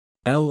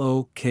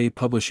LOK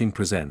Publishing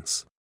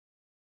presents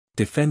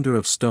Defender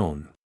of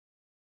Stone.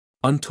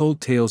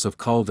 Untold Tales of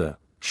Kalda,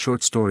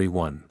 Short Story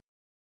 1.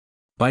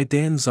 By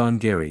Dan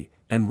Zangari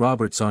and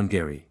Robert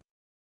Zangari.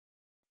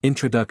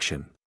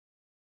 Introduction.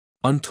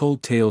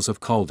 Untold Tales of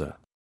Kalda.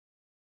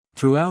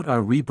 Throughout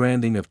our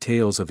rebranding of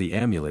Tales of the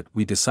Amulet,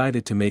 we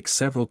decided to make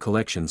several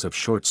collections of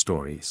short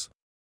stories.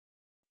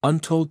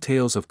 Untold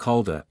Tales of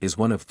Kalda is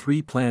one of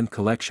 3 planned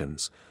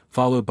collections,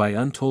 followed by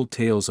Untold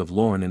Tales of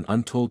Lorne and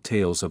Untold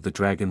Tales of the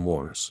Dragon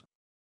Wars.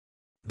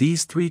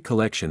 These 3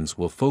 collections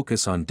will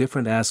focus on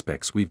different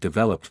aspects we've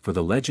developed for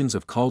the Legends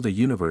of Kalda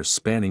universe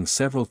spanning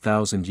several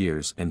thousand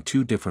years and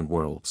 2 different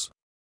worlds.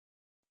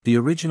 The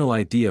original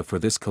idea for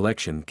this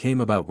collection came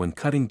about when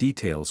cutting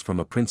details from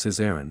A Prince's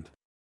Errand.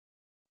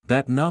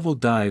 That novel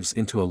dives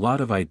into a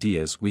lot of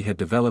ideas we had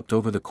developed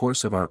over the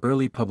course of our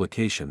early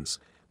publications: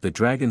 The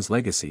Dragon's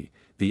Legacy,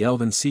 The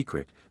Elven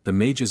Secret, The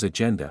Mage's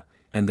Agenda,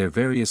 and their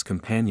various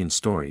companion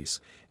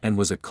stories, and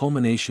was a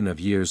culmination of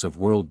years of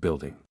world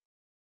building.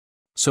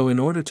 So in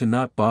order to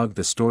not bog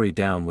the story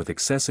down with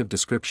excessive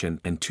description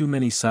and too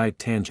many side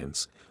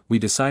tangents, we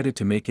decided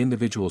to make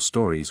individual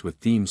stories with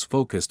themes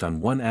focused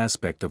on one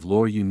aspect of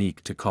lore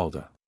unique to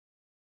Kalda.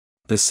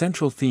 The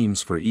central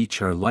themes for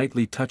each are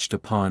lightly touched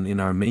upon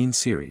in our main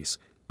series,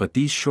 but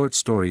these short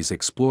stories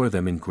explore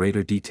them in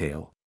greater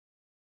detail.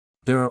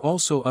 There are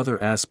also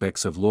other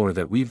aspects of lore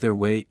that weave their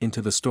way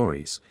into the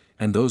stories,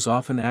 and those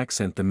often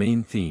accent the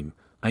main theme,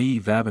 i.e.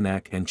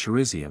 Vabenak and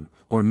Charizium,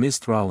 or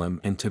Misthralum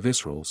and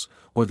Tavisrals,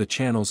 or the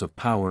Channels of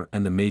Power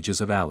and the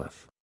Mages of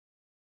Aleth.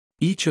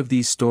 Each of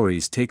these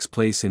stories takes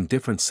place in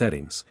different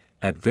settings,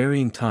 at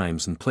varying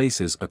times and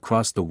places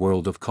across the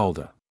world of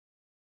Kalda.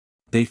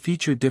 They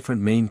feature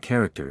different main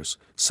characters,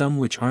 some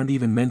which aren't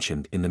even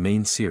mentioned in the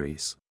main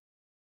series.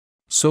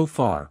 So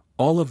far,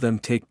 all of them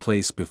take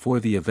place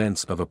before the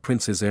events of A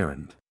Prince's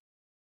Errand.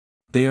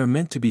 They are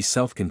meant to be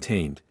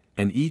self-contained,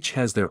 and each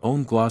has their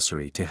own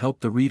glossary to help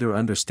the reader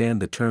understand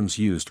the terms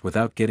used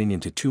without getting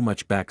into too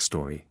much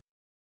backstory.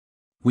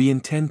 We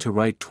intend to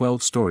write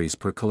 12 stories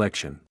per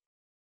collection.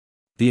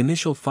 The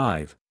initial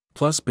 5,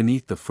 plus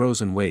Beneath the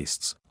Frozen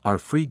Wastes, our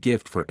free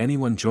gift for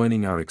anyone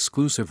joining our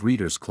exclusive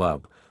Readers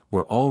Club,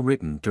 were all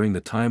written during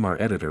the time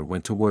our editor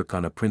went to work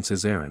on A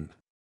Prince's Errand.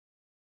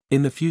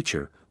 In the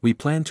future, we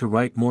plan to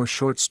write more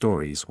short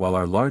stories while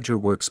our larger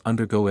works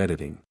undergo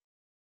editing.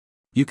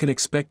 You can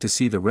expect to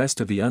see the rest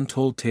of the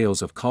Untold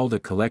Tales of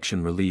Kalda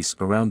collection release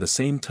around the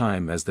same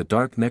time as The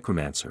Dark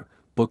Necromancer,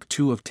 Book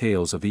 2 of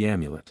Tales of the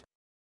Amulet.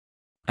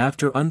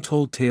 After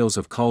Untold Tales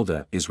of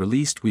Kalda is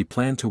released, we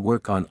plan to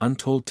work on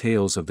Untold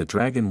Tales of the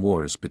Dragon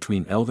Wars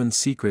between elven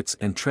secrets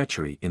and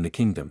treachery in the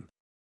kingdom.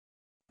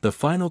 The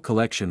final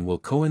collection will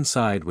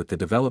coincide with the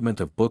development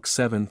of Books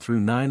 7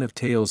 through 9 of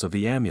Tales of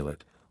the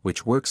Amulet,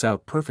 which works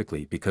out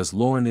perfectly because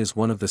Lorne is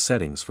one of the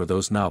settings for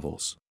those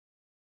novels.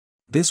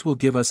 This will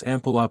give us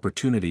ample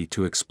opportunity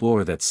to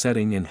explore that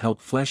setting and help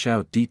flesh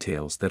out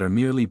details that are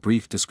merely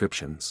brief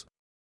descriptions.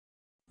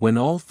 When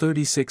all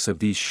 36 of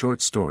these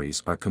short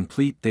stories are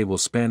complete, they will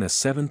span a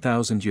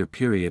 7,000-year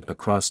period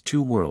across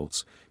 2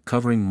 worlds,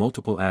 covering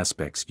multiple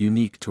aspects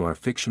unique to our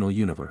fictional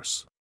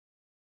universe.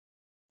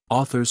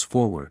 Author's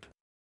Foreword.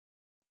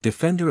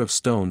 Defender of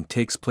Stone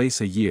takes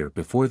place a year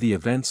before the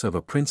events of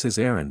A Prince's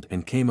Errand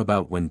and came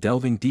about when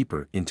delving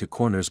deeper into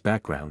Corner's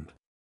background.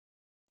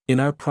 In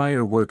our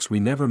prior works we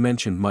never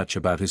mentioned much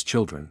about his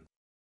children.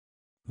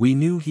 We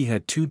knew he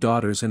had 2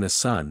 daughters and a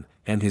son,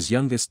 and his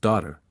youngest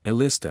daughter,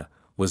 Elista,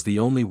 was the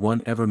only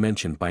one ever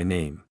mentioned by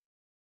name.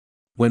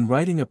 When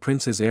writing A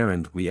Prince's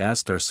Errand we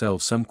asked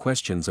ourselves some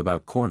questions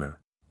about Corner.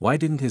 Why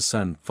didn't his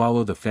son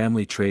follow the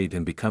family trade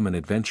and become an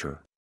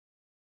adventurer?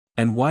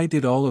 And why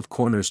did all of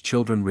Corner's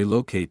children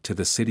relocate to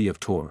the city of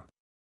Tor?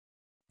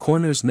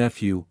 Corner's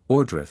nephew,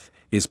 Ordrith,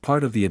 is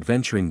part of the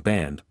adventuring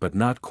band but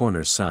not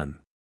Corner's son.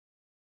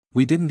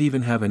 We didn't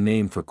even have a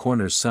name for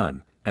Corner's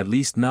son, at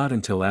least not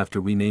until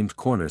after we named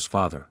Corner's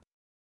father.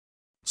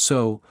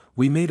 So,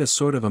 we made a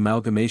sort of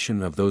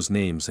amalgamation of those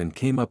names and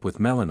came up with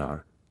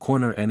Melinar,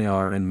 Corner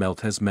Nar and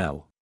Meltez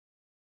Mel.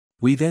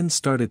 We then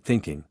started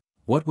thinking,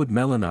 what would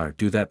Melinar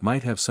do that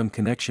might have some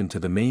connection to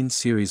the main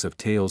series of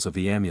Tales of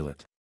the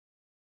Amulet?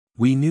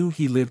 We knew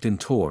he lived in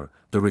Tor,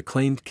 the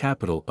reclaimed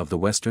capital of the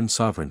Western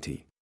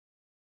Sovereignty.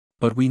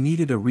 But we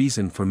needed a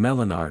reason for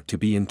Melinar to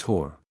be in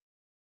Tor.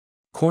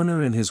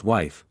 Corner and his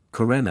wife,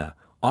 Karenna,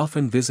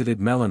 often visited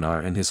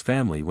Melinar and his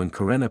family when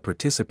Karenna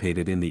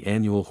participated in the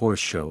annual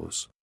horse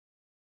shows.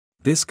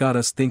 This got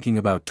us thinking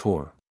about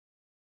Tor.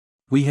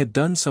 We had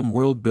done some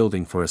world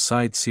building for a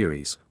side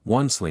series,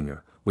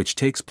 Wanslinger, which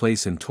takes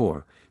place in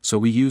Tor, so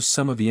we used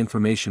some of the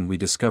information we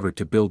discovered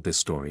to build this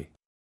story.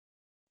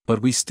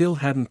 But we still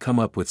hadn't come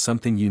up with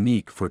something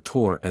unique for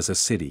Tor as a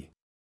city.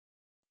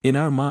 In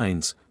our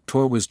minds,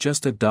 Tor was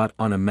just a dot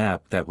on a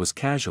map that was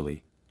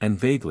casually, and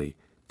vaguely,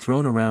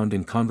 thrown around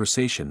in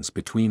conversations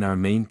between our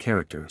main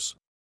characters.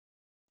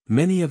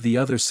 Many of the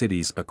other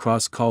cities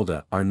across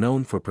Kalda are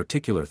known for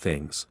particular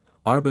things.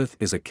 Arbeth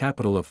is a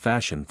capital of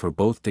fashion for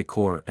both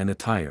decor and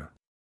attire.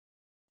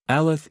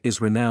 Aleth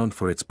is renowned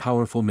for its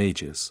powerful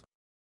mages.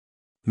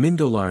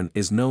 Mindolarn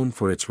is known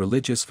for its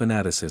religious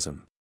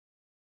fanaticism.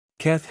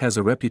 Keth has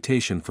a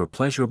reputation for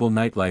pleasurable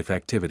nightlife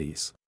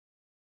activities.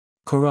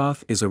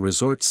 Korath is a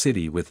resort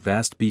city with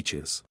vast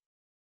beaches.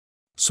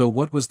 So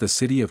what was the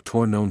city of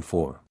Tor known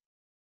for?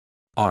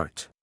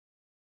 Art.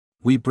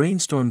 We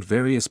brainstormed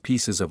various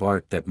pieces of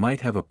art that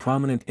might have a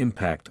prominent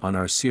impact on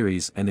our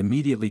series and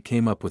immediately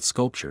came up with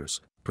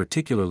sculptures,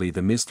 particularly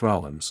the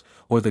Misthralams,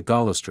 or the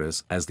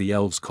Galustras as the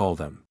elves call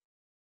them.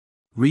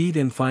 Read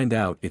and find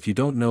out if you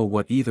don't know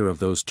what either of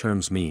those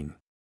terms mean.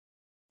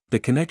 The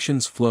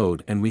connections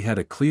flowed and we had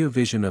a clear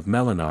vision of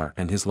Melinar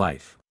and his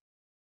life.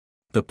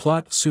 The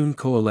plot soon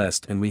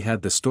coalesced and we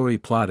had the story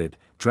plotted,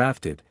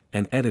 drafted,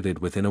 and edited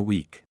within a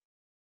week.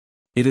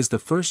 It is the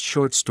first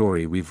short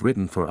story we've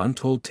written for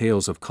Untold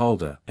Tales of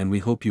Kalda and we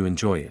hope you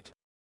enjoy it.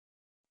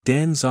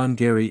 Dan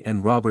Zangari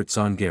and Robert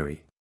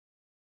Zangari.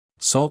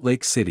 Salt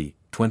Lake City,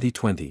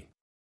 2020.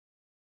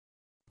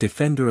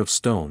 Defender of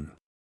Stone.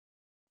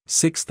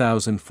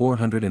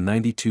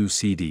 6492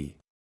 CD.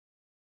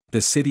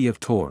 The City of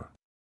Tor.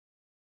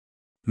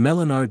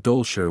 Melinar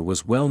Dol'shir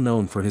was well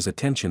known for his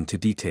attention to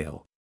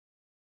detail.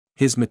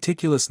 His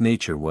meticulous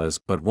nature was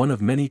but one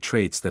of many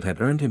traits that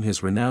had earned him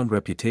his renowned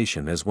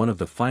reputation as one of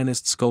the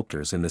finest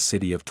sculptors in the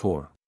city of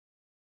Tor.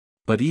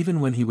 But even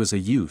when he was a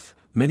youth,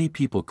 many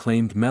people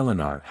claimed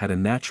Melinar had a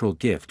natural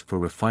gift for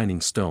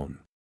refining stone.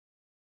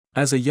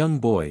 As a young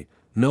boy,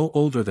 no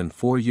older than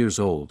 4 years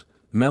old,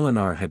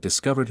 Melinar had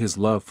discovered his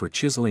love for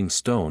chiseling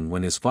stone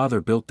when his father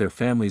built their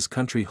family's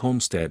country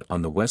homestead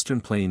on the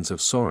western plains of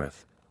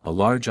Soreth, a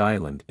large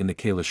island in the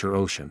Kalda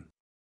Ocean.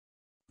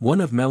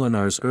 One of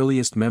Melinar's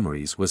earliest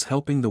memories was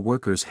helping the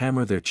workers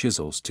hammer their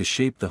chisels to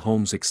shape the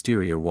home's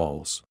exterior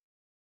walls.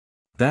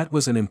 That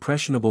was an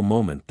impressionable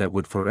moment that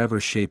would forever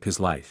shape his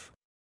life.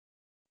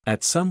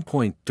 At some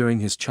point during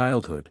his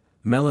childhood,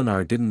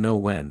 Melinar didn't know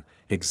when,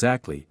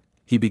 exactly,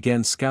 he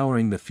began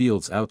scouring the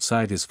fields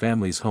outside his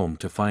family's home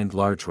to find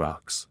large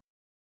rocks.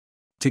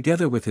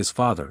 Together with his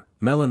father,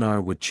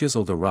 Melinar would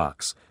chisel the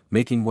rocks,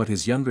 making what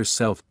his younger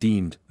self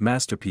deemed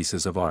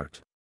masterpieces of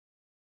art.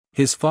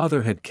 His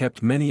father had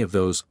kept many of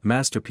those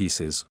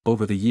masterpieces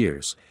over the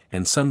years,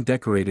 and some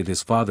decorated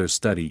his father's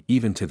study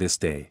even to this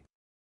day.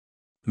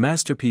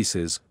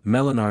 Masterpieces,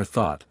 Melinar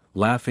thought,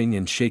 laughing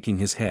and shaking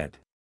his head.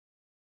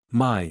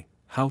 My,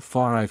 how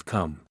far I've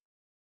come.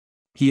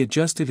 He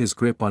adjusted his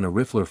grip on a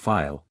riffler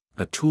file,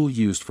 a tool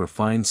used for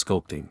fine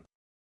sculpting.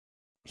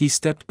 He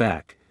stepped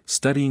back,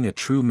 studying a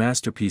true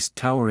masterpiece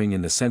towering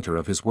in the center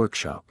of his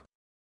workshop.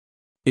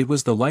 It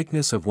was the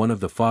likeness of one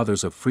of the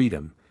fathers of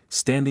freedom,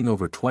 standing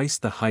over twice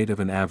the height of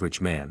an average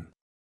man.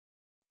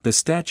 The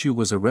statue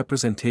was a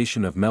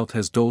representation of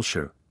Melinar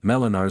Dol'shir,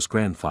 Melinar's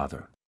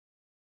grandfather.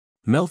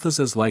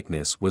 Melinar's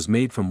likeness was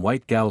made from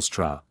white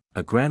galstra,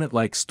 a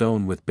granite-like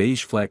stone with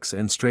beige flecks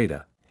and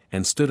strata,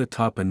 and stood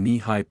atop a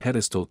knee-high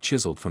pedestal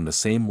chiseled from the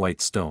same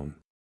white stone.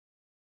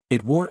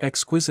 It wore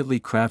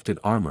exquisitely crafted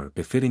armor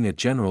befitting a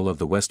general of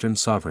the Western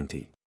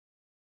sovereignty.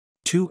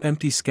 2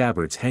 empty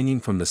scabbards hanging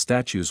from the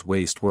statue's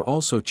waist were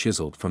also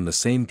chiseled from the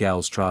same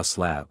galstra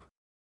slab.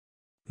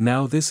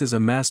 Now this is a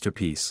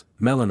masterpiece,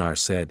 Melinar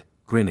said,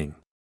 grinning.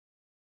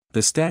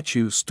 The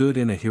statue stood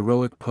in a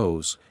heroic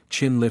pose,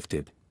 chin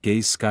lifted,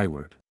 gaze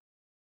skyward.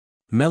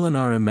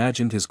 Melinar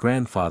imagined his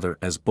grandfather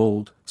as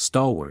bold,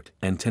 stalwart,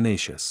 and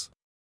tenacious.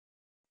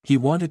 He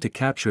wanted to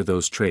capture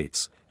those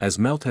traits, as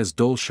Melinar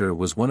Dol'shir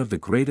was one of the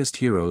greatest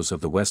heroes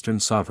of the Western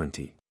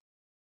sovereignty.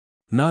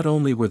 Not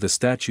only were the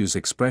statue's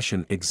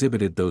expression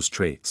exhibited those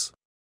traits.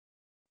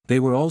 They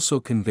were also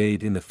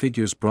conveyed in the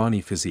figure's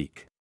brawny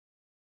physique.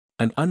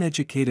 An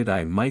uneducated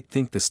eye might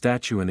think the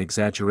statue an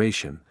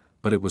exaggeration,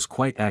 but it was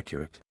quite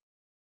accurate.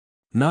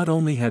 Not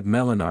only had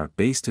Melinar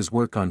based his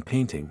work on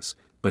paintings,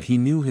 but he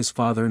knew his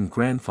father and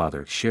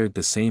grandfather shared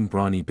the same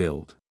brawny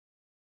build.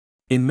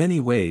 In many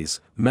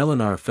ways,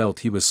 Melinar felt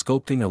he was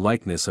sculpting a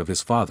likeness of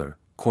his father,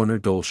 Melinar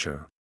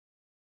Dol'shir.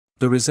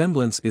 The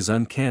resemblance is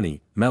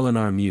uncanny,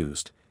 Melinar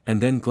mused,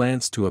 and then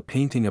glanced to a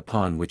painting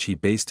upon which he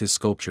based his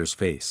sculpture's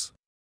face.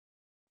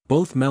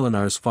 Both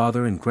Melinar's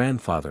father and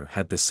grandfather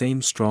had the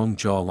same strong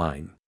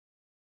jaw-line.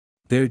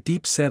 Their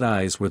deep-set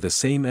eyes were the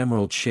same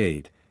emerald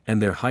shade,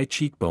 and their high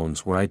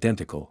cheekbones were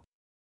identical.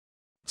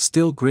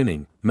 Still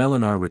grinning,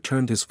 Melinar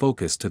returned his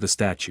focus to the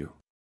statue.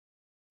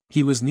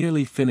 He was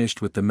nearly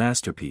finished with the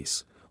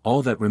masterpiece,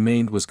 all that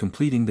remained was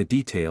completing the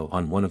detail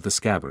on one of the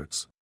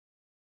scabbards.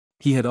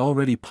 He had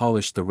already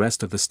polished the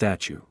rest of the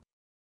statue.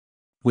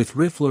 With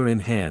riffler in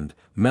hand,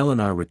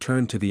 Melinar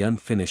returned to the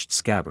unfinished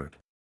scabbard.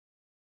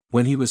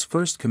 When he was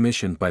first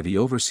commissioned by the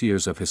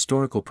overseers of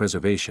historical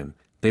preservation,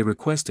 they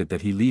requested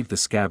that he leave the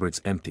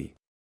scabbards empty.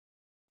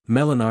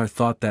 Melinar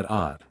thought that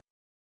odd.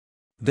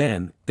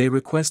 Then, they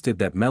requested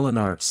that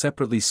Melinar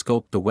separately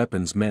sculpt the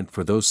weapons meant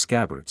for those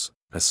scabbards,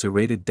 a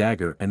serrated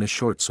dagger and a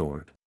short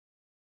sword.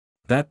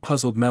 That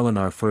puzzled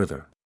Melinar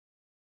further.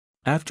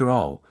 After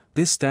all,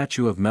 this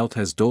statue of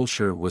Melinar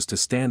Dol'shir was to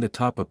stand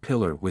atop a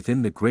pillar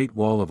within the Great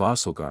Wall of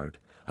Outlawed,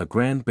 a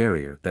grand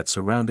barrier that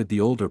surrounded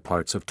the older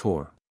parts of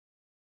Tor.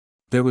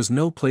 There was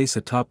no place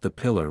atop the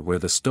pillar where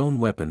the stone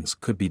weapons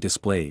could be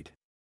displayed.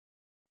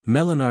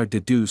 Melinar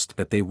deduced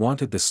that they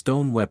wanted the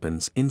stone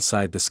weapons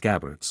inside the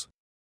scabbards.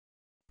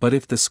 But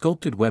if the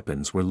sculpted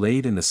weapons were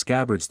laid in the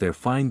scabbards, their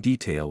fine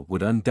detail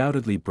would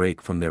undoubtedly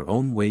break from their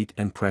own weight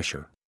and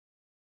pressure.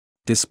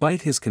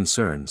 Despite his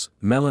concerns,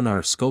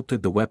 Melinar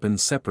sculpted the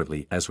weapons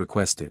separately as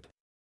requested.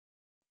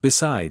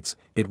 Besides,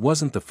 it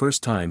wasn't the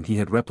first time he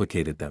had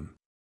replicated them.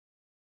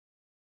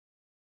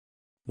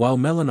 While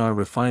Melinar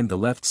refined the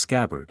left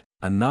scabbard,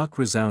 a knock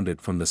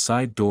resounded from the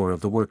side door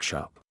of the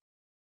workshop.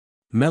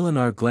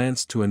 Melinar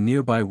glanced to a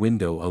nearby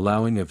window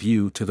allowing a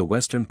view to the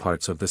western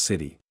parts of the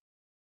city.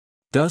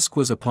 Dusk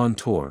was upon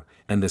Tor,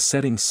 and the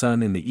setting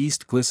sun in the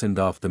east glistened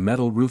off the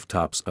metal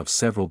rooftops of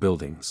several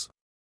buildings.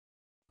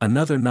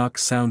 Another knock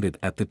sounded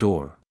at the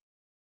door.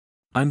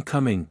 "I'm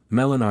coming,"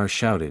 Melinar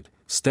shouted,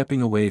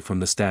 stepping away from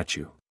the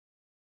statue.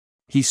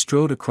 He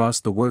strode across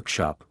the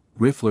workshop,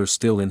 rifler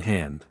still in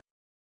hand.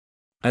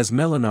 As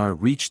Melinar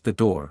reached the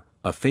door,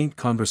 a faint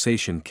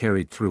conversation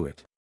carried through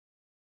it.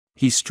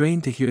 He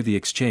strained to hear the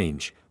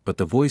exchange, but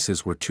the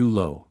voices were too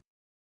low.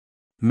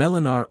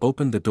 Melinar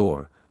opened the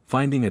door,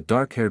 finding a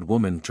dark-haired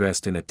woman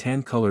dressed in a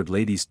tan-colored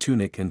lady's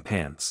tunic and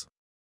pants.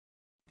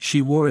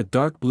 She wore a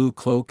dark blue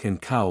cloak and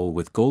cowl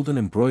with golden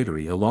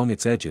embroidery along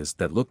its edges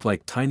that looked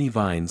like tiny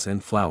vines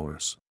and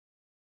flowers.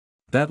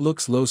 "That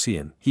looks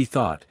Losian," he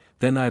thought,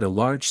 then eyed a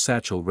large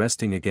satchel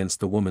resting against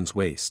the woman's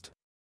waist.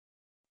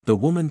 The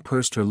woman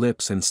pursed her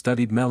lips and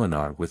studied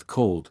Melinar with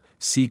cold,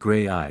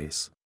 sea-gray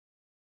eyes.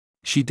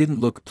 She didn't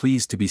look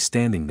pleased to be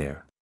standing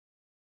there.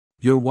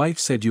 "Your wife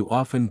said you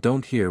often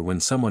don't hear when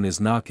someone is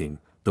knocking,"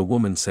 the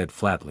woman said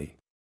flatly.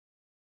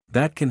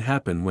 "That can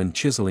happen when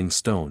chiseling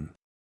stone."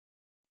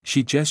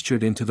 She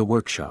gestured into the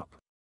workshop.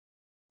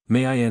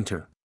 "May I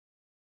enter?"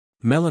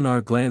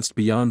 Melinar glanced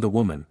beyond the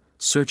woman,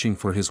 searching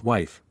for his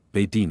wife,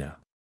 Vedina.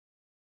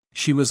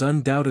 She was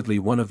undoubtedly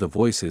one of the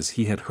voices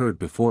he had heard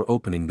before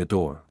opening the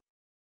door.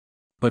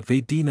 But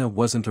Vedina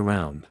wasn't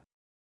around.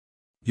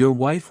 "Your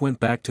wife went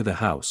back to the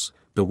house,"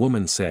 the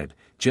woman said,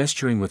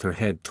 gesturing with her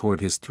head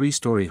toward his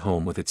three-story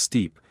home with its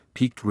steep,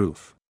 peaked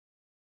roof.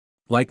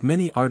 Like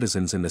many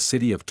artisans in the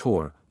city of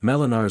Tor,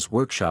 Melinar's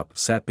workshop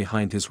sat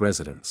behind his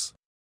residence.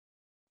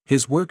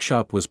 His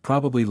workshop was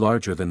probably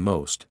larger than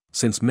most,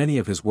 since many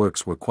of his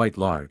works were quite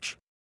large.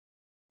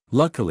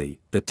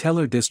 Luckily, the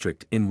Teller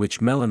district in which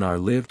Melinar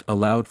lived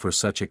allowed for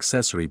such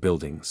accessory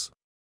buildings.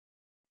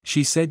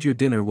 "She said your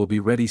dinner will be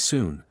ready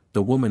soon,"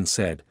 the woman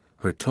said,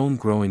 her tone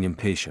growing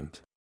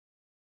impatient.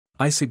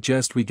 "I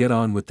suggest we get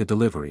on with the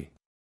delivery."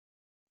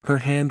 Her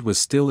hand was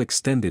still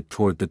extended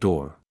toward the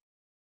door.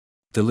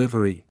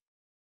 "Delivery?"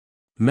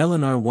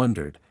 Melinar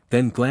wondered,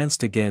 then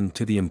glanced again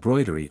to the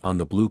embroidery on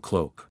the blue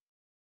cloak.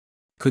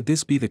 Could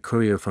this be the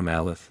courier from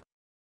Aleth?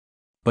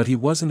 But he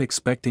wasn't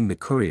expecting the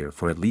courier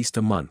for at least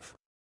a month.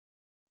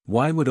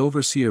 Why would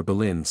Overseer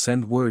Belin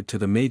send word to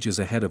the mages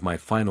ahead of my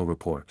final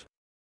report?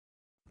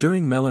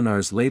 During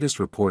Melinar's latest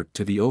report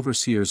to the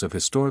Overseers of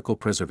Historical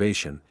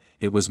Preservation,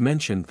 it was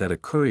mentioned that a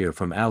courier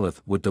from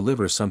Aleth would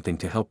deliver something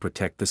to help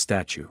protect the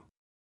statue.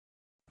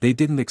 They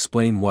didn't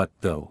explain what,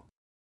 though.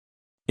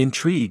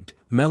 Intrigued,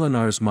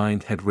 Melinar's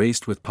mind had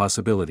raced with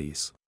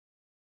possibilities.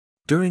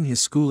 During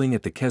his schooling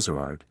at the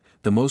Kezerard,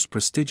 the most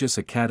prestigious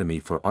academy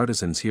for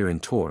artisans here in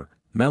Tor,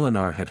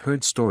 Melinar had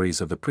heard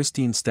stories of the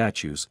pristine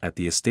statues at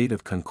the estate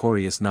of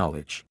Concorious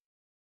Knowledge.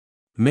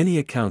 Many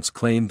accounts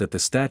claimed that the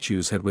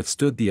statues had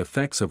withstood the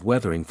effects of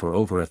weathering for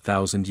over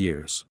 1,000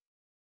 years.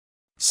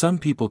 Some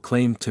people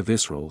claimed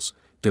Tevisrals,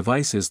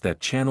 devices that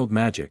channeled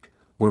magic,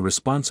 were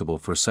responsible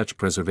for such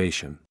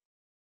preservation.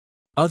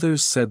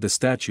 Others said the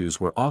statues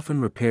were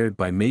often repaired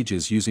by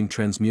mages using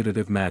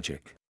transmutative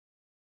magic.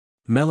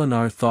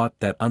 Melinar thought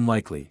that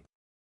unlikely.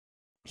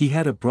 He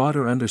had a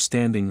broader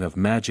understanding of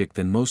magic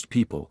than most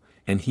people,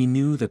 and he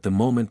knew that the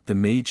moment the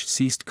mage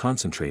ceased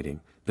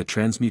concentrating, the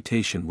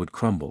transmutation would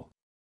crumble.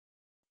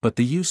 But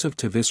the use of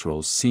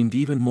Tevisrals seemed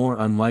even more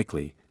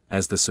unlikely,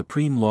 as the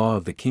supreme law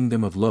of the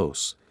Kingdom of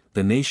Los,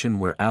 the nation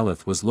where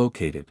Aleth was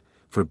located,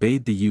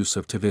 forbade the use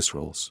of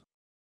Tevisrals.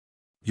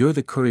 "You're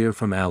the courier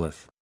from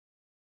Aleth?"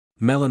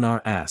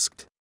 Melinar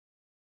asked.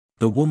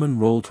 The woman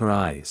rolled her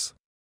eyes.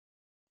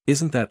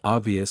 "Isn't that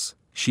obvious?"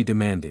 she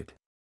demanded.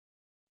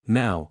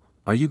 "Now,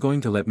 are you going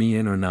to let me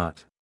in or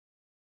not?"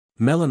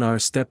 Melinar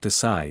stepped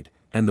aside,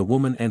 and the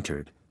woman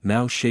entered,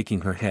 now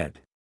shaking her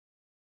head.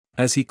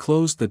 As he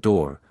closed the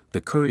door, the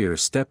courier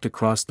stepped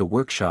across the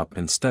workshop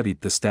and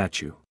studied the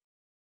statue.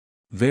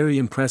 "Very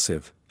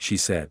impressive," she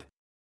said.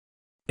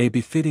 "A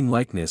befitting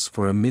likeness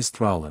for a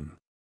Misthralin."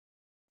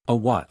 "A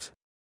what?"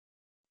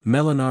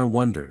 Melinar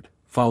wondered,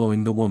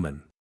 following the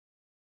woman.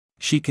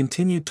 She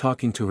continued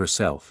talking to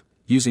herself,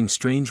 using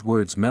strange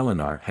words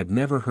Melinar had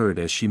never heard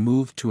as she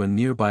moved to a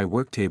nearby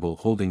worktable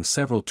holding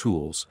several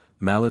tools,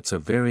 mallets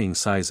of varying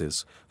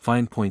sizes,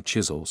 fine-point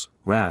chisels,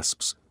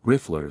 rasps,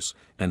 rifflers,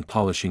 and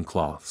polishing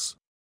cloths.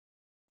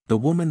 The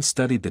woman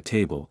studied the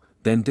table,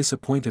 then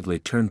disappointedly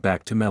turned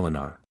back to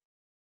Melinar.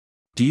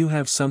 "Do you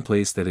have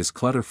someplace that is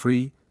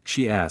clutter-free?"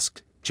 she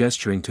asked,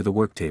 gesturing to the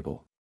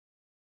worktable.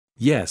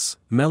 "Yes,"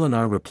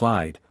 Melinar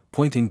replied,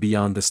 pointing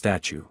beyond the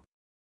statue.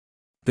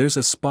 There's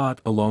a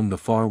spot along the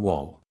far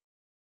wall.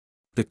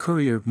 The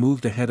courier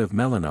moved ahead of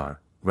Melinar,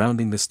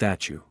 rounding the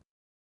statue.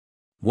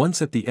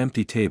 Once at the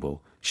empty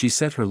table, she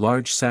set her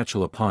large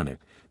satchel upon it,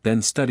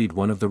 then studied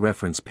one of the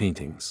reference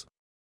paintings.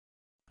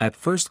 At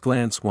first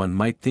glance one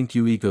might think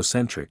you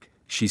egocentric,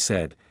 she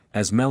said,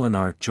 as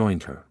Melinar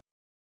joined her.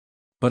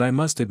 But I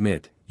must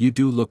admit, you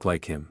do look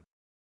like him.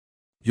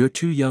 You're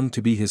too young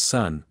to be his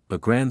son,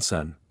 but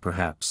grandson,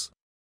 perhaps.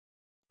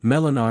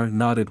 Melinar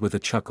nodded with a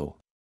chuckle.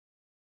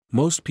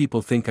 Most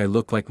people think I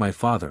look like my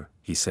father,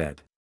 he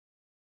said.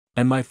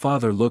 And my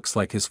father looks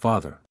like his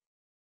father.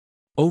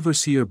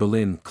 Overseer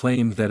Berlin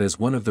claimed that as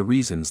one of the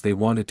reasons they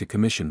wanted to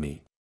commission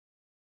me.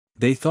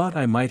 They thought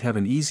I might have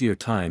an easier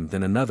time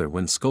than another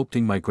when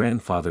sculpting my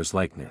grandfather's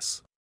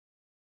likeness.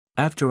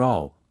 After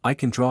all, I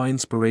can draw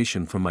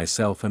inspiration from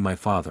myself and my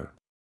father.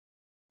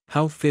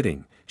 How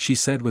fitting, she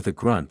said with a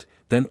grunt,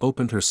 then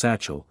opened her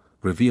satchel,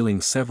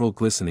 revealing several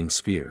glistening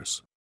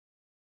spheres.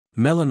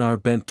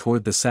 Melinar bent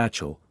toward the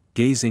satchel,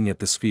 gazing at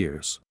the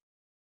spheres.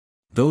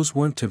 Those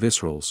weren't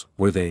Tavisrals,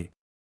 were they?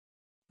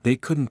 They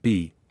couldn't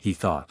be, he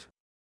thought.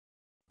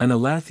 An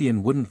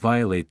Alathian wouldn't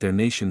violate their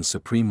nation's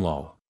supreme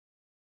law.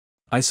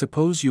 I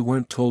suppose you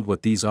weren't told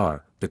what these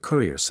are, the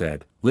courier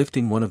said,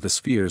 lifting one of the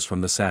spheres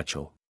from the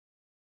satchel.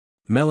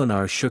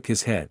 Melinar shook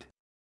his head.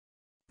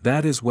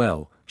 That is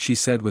well, she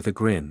said with a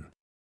grin.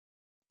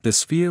 The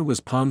sphere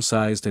was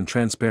palm-sized and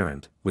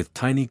transparent, with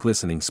tiny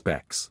glistening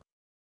specks.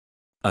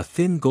 A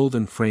thin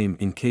golden frame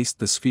encased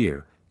the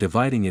sphere,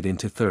 dividing it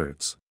into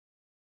thirds.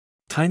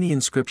 Tiny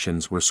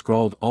inscriptions were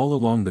scrawled all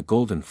along the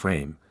golden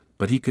frame,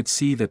 but he could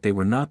see that they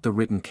were not the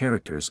written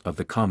characters of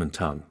the common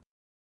tongue.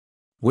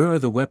 Where are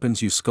the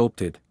weapons you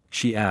sculpted?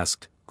 She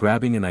asked,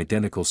 grabbing an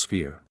identical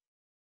sphere.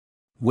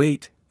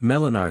 Wait,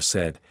 Melinar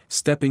said,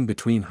 stepping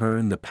between her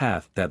and the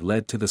path that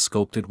led to the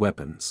sculpted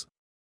weapons.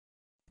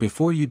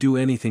 Before you do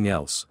anything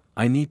else,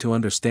 I need to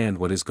understand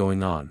what is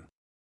going on.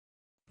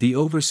 The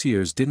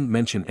overseers didn't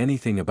mention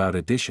anything about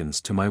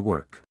additions to my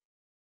work.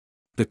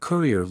 The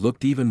courier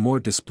looked even more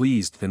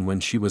displeased than when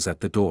she was at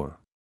the door.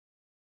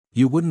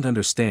 You wouldn't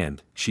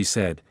understand, she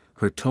said,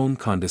 her tone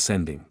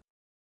condescending.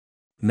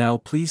 Now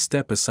please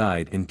step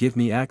aside and give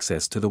me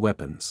access to the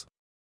weapons.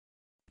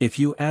 If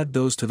you add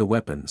those to the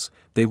weapons,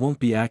 they won't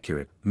be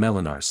accurate,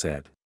 Melinar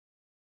said.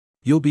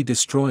 You'll be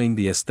destroying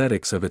the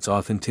aesthetics of its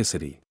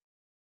authenticity.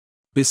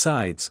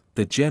 Besides,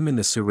 the gem in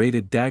the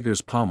serrated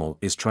dagger's pommel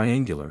is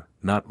triangular,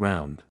 not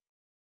round.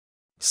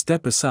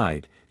 Step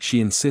aside, she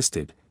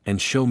insisted,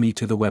 and show me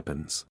to the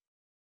weapons.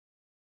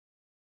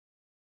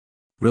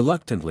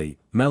 Reluctantly,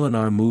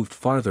 Melinar moved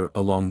farther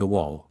along the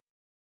wall.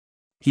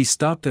 He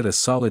stopped at a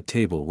solid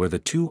table where the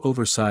two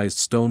oversized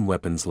stone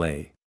weapons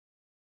lay.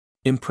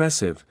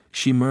 Impressive,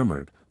 she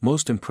murmured,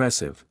 most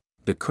impressive.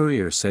 The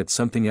courier said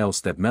something else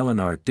that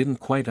Melinar didn't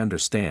quite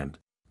understand,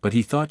 but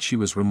he thought she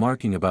was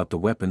remarking about the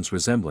weapons'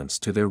 resemblance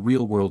to their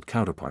real-world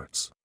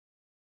counterparts.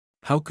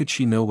 How could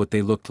she know what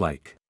they looked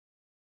like?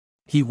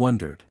 He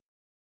wondered.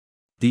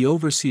 The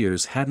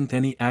overseers hadn't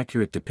any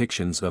accurate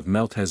depictions of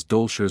Melinar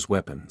Dol'shir's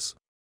weapons.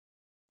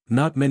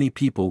 Not many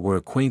people were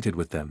acquainted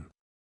with them.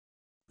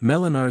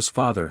 Melinar's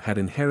father had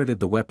inherited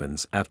the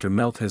weapons after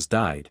Melinar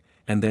died,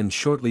 and then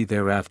shortly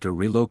thereafter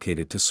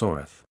relocated to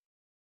Soreth.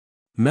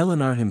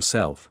 Melinar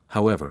himself,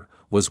 however,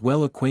 was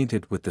well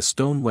acquainted with the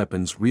stone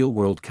weapons'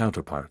 real-world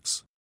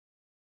counterparts.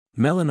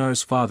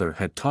 Melinar's father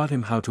had taught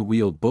him how to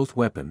wield both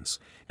weapons,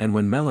 and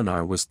when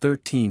Melinar was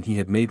 13 he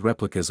had made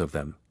replicas of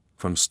them,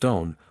 from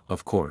stone,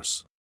 of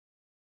course.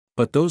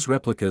 But those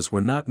replicas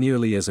were not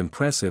nearly as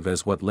impressive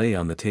as what lay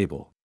on the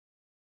table.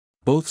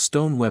 Both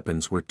stone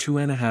weapons were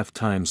 2.5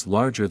 times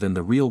larger than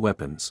the real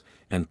weapons,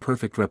 and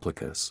perfect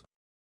replicas.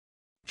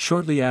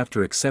 Shortly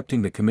after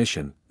accepting the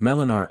commission,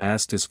 Melinar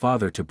asked his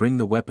father to bring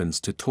the weapons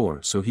to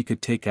Tor so he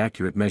could take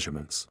accurate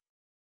measurements.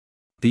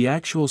 The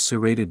actual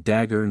serrated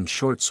dagger and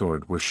short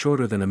sword were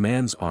shorter than a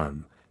man's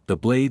arm, the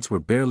blades were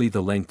barely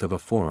the length of a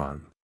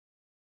forearm.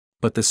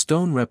 But the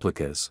stone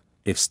replicas,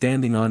 if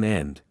standing on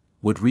end,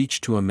 would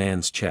reach to a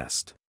man's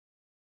chest.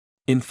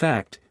 In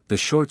fact, the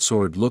short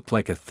sword looked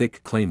like a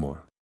thick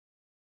claymore.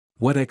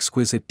 What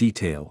exquisite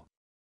detail!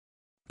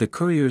 The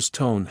courier's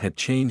tone had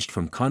changed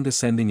from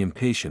condescending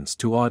impatience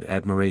to awed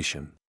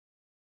admiration.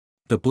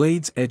 The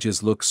blade's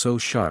edges look so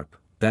sharp,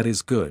 that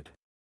is good.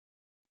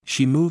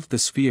 She moved the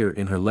sphere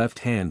in her left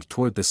hand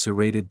toward the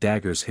serrated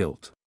dagger's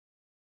hilt.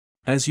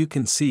 As you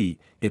can see,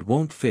 it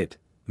won't fit,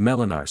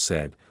 Melinar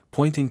said,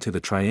 pointing to the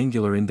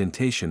triangular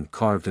indentation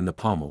carved in the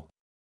pommel.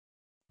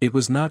 It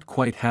was not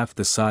quite half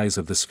the size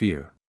of the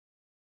sphere.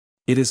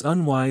 It is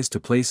unwise to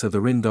place a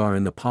Tharindar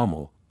in the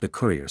pommel, the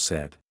courier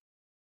said.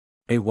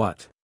 A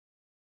what?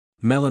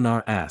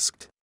 Melinar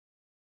asked.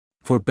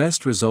 For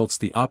best results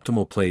the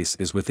optimal place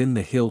is within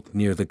the hilt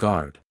near the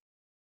guard.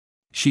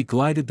 She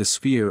glided the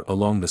sphere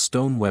along the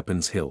stone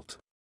weapon's hilt.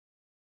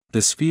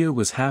 The sphere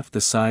was half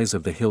the size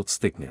of the hilt's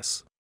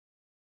thickness.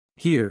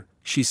 Here,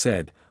 she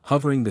said,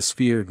 hovering the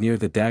sphere near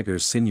the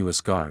dagger's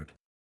sinuous guard.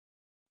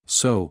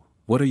 So,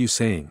 what are you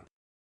saying?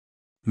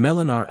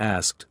 Melinar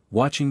asked,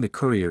 watching the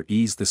courier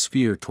ease the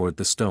sphere toward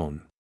the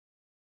stone.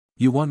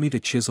 You want me to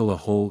chisel a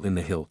hole in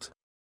the hilt?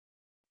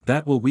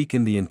 That will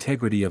weaken the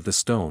integrity of the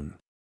stone.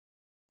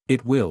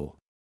 It will.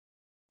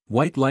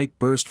 White light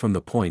burst from the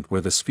point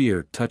where the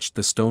sphere touched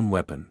the stone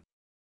weapon.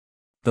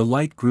 The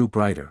light grew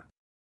brighter.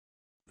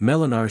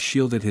 Melinar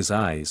shielded his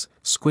eyes,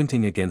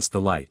 squinting against the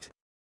light.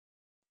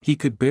 He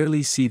could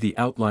barely see the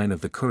outline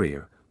of the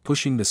courier,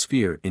 pushing the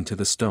sphere into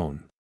the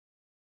stone.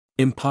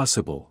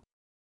 Impossible.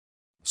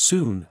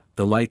 Soon,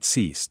 the light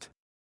ceased.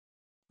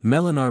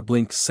 Melinar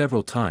blinked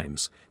several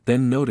times,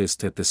 then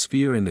noticed that the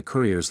sphere in the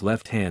courier's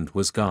left hand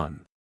was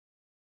gone.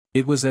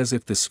 It was as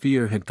if the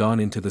sphere had gone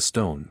into the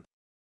stone.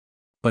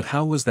 But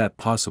how was that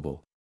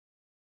possible?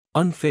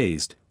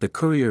 Unfazed, the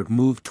courier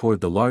moved toward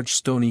the large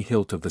stony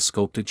hilt of the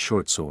sculpted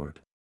short sword.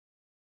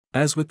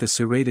 As with the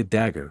serrated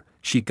dagger,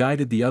 she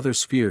guided the other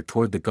sphere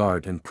toward the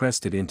guard and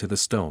pressed it into the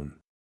stone.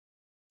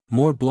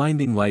 More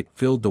blinding light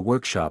filled the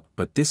workshop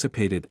but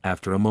dissipated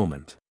after a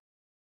moment.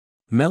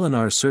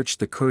 Melinar searched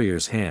the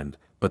courier's hand,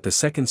 but the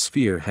second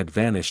sphere had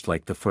vanished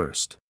like the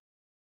first.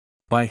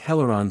 By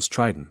Helaron's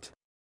trident.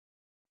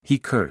 He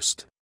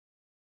cursed.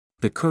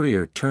 The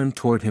courier turned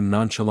toward him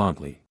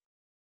nonchalantly.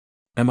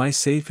 Am I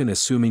safe in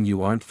assuming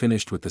you aren't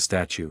finished with the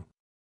statue?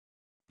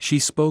 She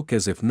spoke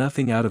as if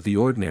nothing out of the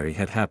ordinary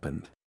had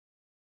happened.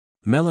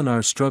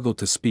 Melinar struggled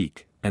to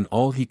speak, and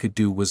all he could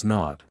do was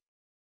nod.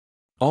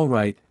 All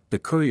right, the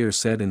courier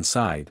said and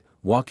sighed,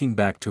 walking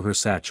back to her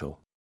satchel.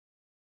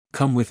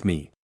 Come with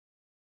me.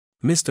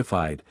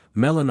 Mystified,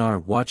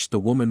 Melinar watched the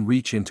woman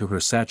reach into her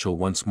satchel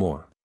once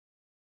more.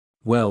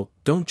 Well,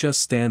 don't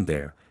just stand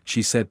there,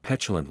 she said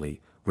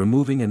petulantly,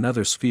 removing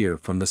another sphere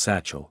from the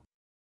satchel.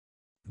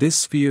 This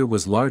sphere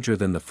was larger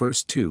than the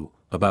first two,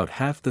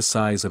 about half the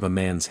size of a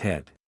man's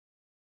head.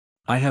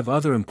 I have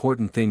other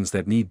important things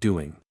that need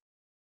doing.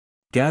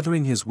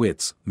 Gathering his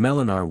wits,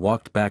 Melinar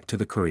walked back to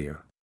the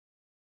courier.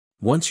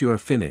 Once you are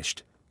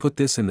finished, put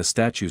this in the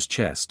statue's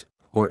chest,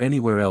 or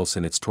anywhere else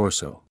in its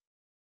torso.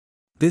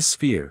 This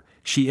sphere,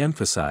 she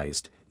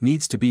emphasized,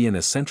 needs to be in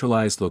a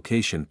centralized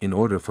location in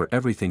order for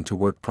everything to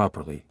work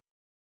properly.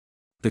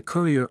 The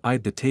courier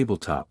eyed the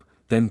tabletop,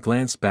 then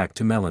glanced back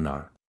to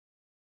Melinar.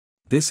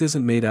 This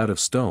isn't made out of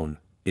stone,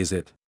 is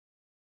it?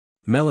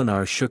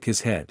 Melinar shook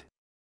his head.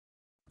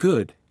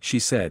 Good, she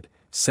said,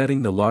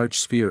 setting the large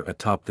sphere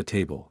atop the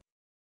table.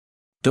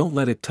 Don't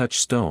let it touch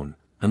stone,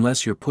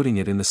 unless you're putting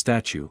it in the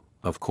statue,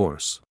 of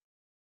course.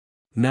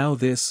 Now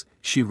this,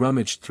 she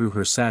rummaged through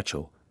her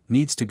satchel,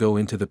 needs to go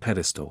into the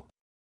pedestal.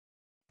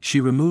 She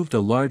removed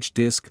a large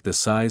disc the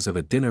size of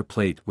a dinner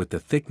plate with the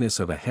thickness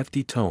of a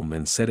hefty tome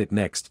and set it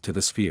next to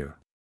the sphere.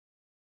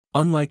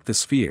 Unlike the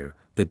sphere,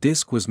 the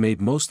disc was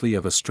made mostly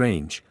of a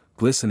strange,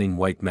 glistening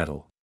white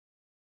metal.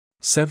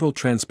 Several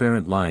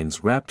transparent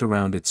lines wrapped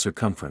around its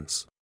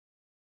circumference.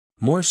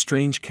 More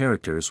strange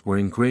characters were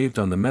engraved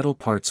on the metal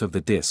parts of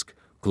the disc,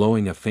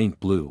 glowing a faint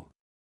blue.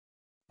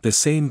 The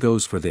same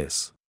goes for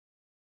this.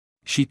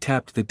 She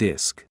tapped the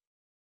disc.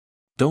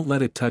 Don't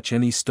let it touch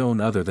any stone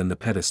other than the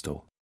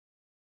pedestal.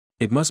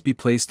 It must be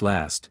placed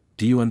last,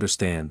 do you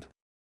understand?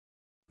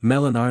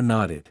 Melinar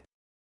nodded.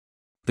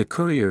 The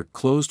courier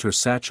closed her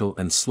satchel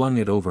and slung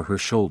it over her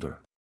shoulder.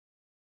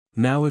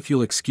 Now if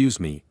you'll excuse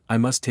me, I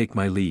must take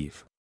my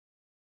leave.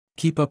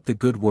 Keep up the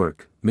good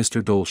work,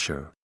 Mr.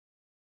 Dol'shir.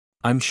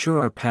 I'm sure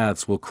our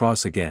paths will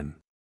cross again.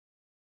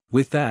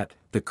 With that,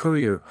 the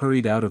courier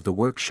hurried out of the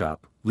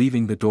workshop,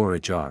 leaving the door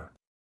ajar.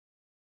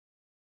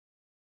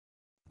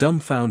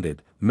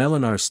 Dumbfounded,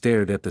 Melinar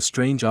stared at the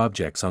strange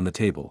objects on the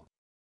table.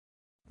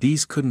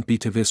 These couldn't be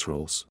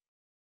Tevisrals.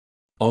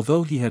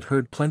 Although he had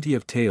heard plenty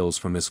of tales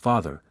from his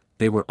father,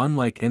 they were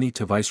unlike any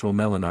Tevisral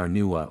Melinar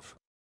knew of.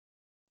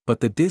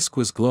 But the disc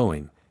was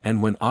glowing,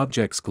 and when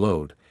objects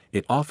glowed,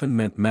 it often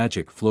meant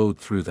magic flowed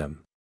through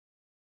them.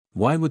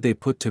 Why would they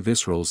put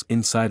Tevisrals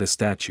inside a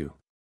statue?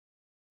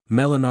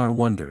 Melinar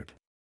wondered.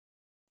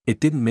 It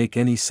didn't make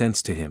any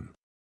sense to him.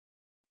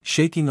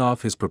 Shaking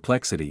off his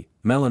perplexity,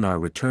 Melinar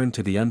returned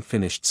to the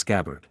unfinished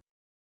scabbard.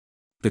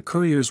 The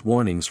courier's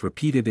warnings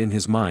repeated in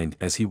his mind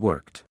as he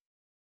worked.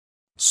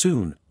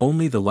 Soon,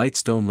 only the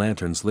lightstone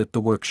lanterns lit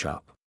the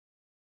workshop.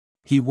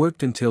 He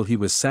worked until he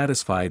was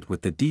satisfied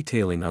with the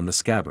detailing on the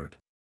scabbard.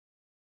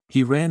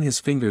 He ran his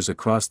fingers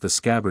across the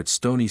scabbard's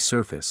stony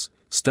surface,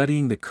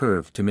 studying the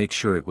curve to make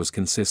sure it was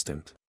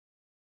consistent.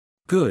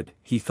 Good,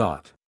 he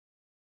thought.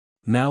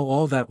 Now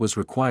all that was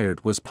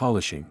required was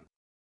polishing.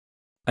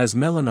 As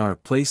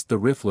Melinar placed the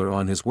riffler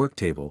on his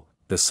worktable,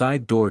 the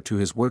side door to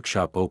his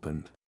workshop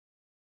opened.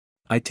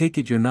 I take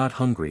it you're not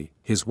hungry,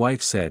 his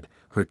wife said,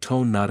 her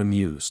tone not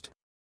amused.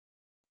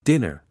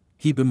 Dinner,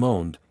 he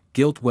bemoaned,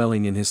 guilt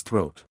welling in his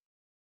throat.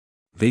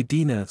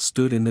 Vedina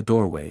stood in the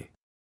doorway.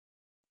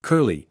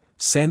 Curly,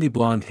 sandy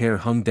blonde hair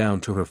hung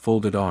down to her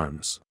folded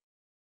arms.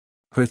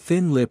 Her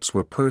thin lips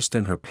were pursed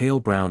and her pale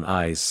brown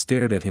eyes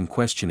stared at him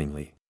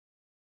questioningly.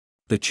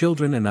 The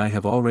children and I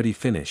have already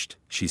finished,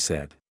 she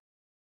said.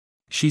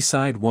 She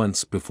sighed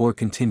once before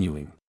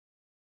continuing.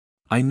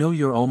 I know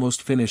you're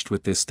almost finished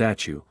with this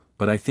statue,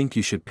 but I think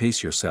you should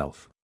pace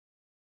yourself.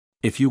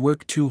 If you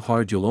work too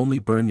hard you'll only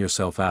burn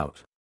yourself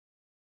out.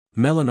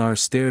 Melinar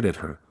stared at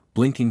her,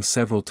 blinking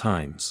several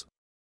times.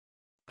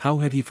 How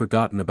had he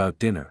forgotten about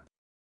dinner?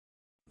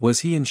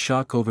 Was he in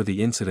shock over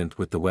the incident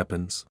with the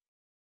weapons?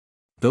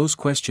 Those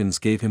questions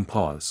gave him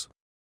pause.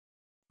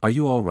 "Are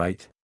you all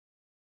right?"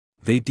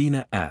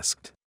 Vedina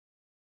asked.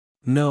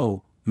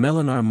 "No,"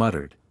 Melinar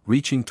muttered,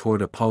 reaching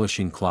toward a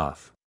polishing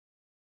cloth.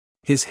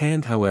 His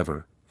hand,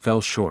 however,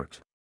 fell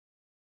short.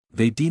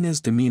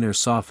 Vedina's demeanor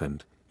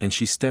softened, and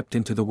she stepped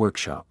into the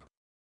workshop.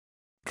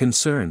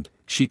 Concerned,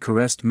 she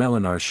caressed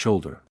Melinar's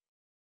shoulder.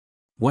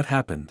 "What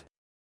happened?"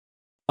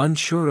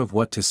 Unsure of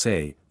what to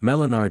say,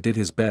 Melinar did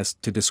his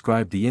best to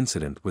describe the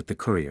incident with the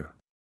courier.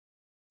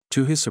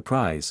 To his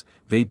surprise,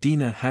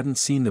 Vedina hadn't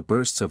seen the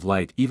bursts of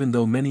light even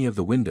though many of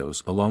the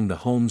windows along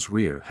the home's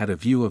rear had a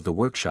view of the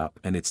workshop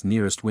and its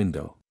nearest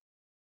window.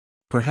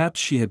 Perhaps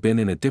she had been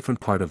in a different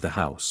part of the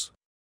house.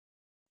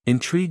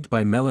 Intrigued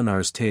by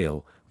Melinar's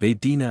tale,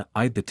 Vedina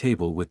eyed the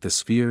table with the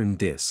sphere and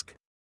disc.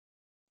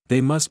 "They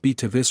must be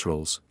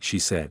Tevisrals," she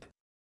said.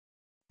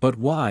 "But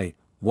why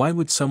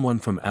would someone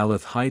from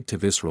Aleth hide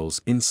Tevisrals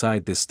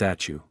inside this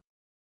statue?"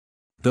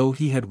 Though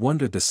he had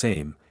wondered the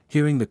same,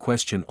 hearing the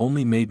question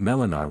only made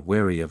Melinar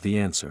wary of the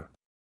answer.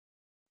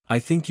 "I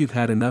think you've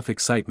had enough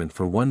excitement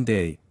for one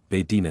day,"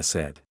 Vedina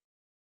said.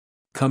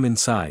 "Come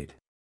inside.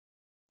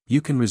 You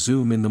can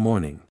resume in the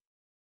morning."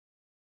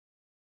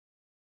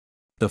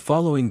 The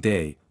following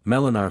day,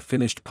 Melinar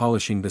finished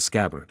polishing the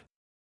scabbard.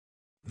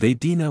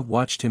 Vedina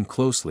watched him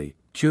closely,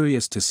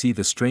 curious to see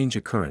the strange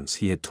occurrence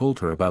he had told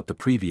her about the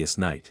previous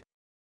night.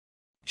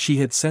 She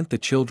had sent the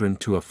children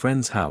to a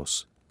friend's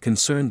house,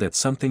 concerned that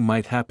something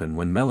might happen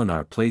when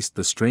Melinar placed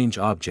the strange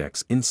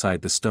objects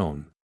inside the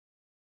stone.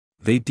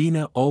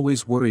 Vedina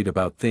always worried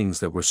about things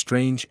that were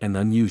strange and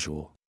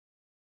unusual.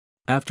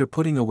 After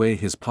putting away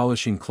his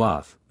polishing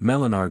cloth,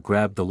 Melinar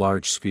grabbed the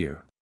large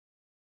sphere.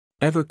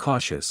 Ever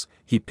cautious,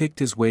 he picked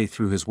his way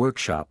through his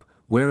workshop,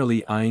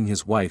 warily eyeing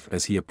his wife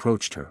as he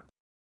approached her.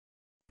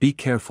 "Be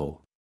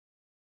careful."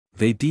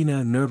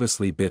 Vedina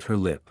nervously bit her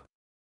lip.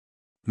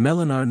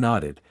 Melinar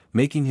nodded,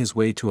 making his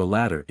way to a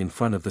ladder in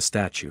front of the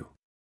statue.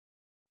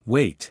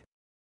 "Wait!"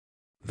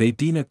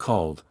 Vedina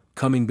called,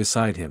 coming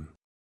beside him.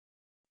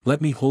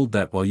 "Let me hold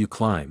that while you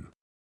climb."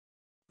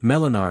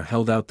 Melinar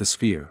held out the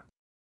sphere.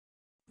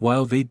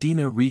 While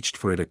Vedina reached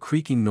for it, a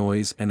creaking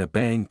noise and a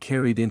bang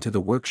carried into the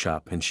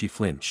workshop and she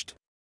flinched.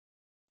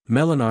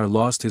 Melinar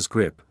lost his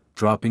grip,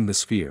 dropping the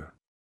sphere.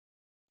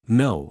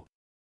 "No!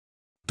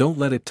 Don't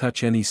let it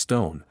touch any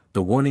stone,"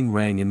 the warning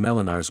rang in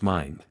Melinar's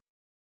mind.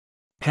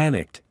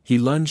 Panicked, he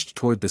lunged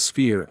toward the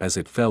sphere as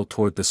it fell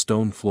toward the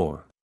stone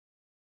floor.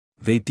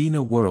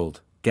 Vedina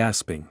whirled,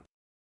 gasping.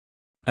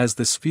 As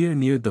the sphere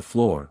neared the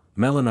floor,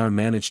 Melinar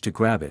managed to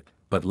grab it,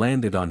 but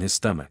landed on his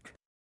stomach.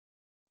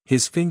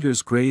 His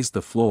fingers grazed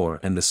the floor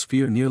and the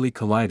sphere nearly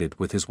collided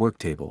with his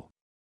worktable.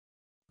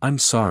 "I'm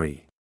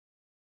sorry."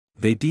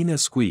 Vedina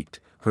squeaked,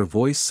 her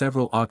voice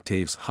several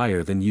octaves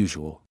higher than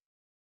usual.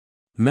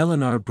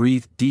 Melinar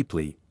breathed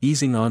deeply,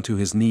 easing onto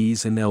his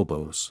knees and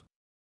elbows.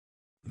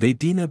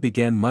 Vedina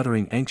began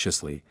muttering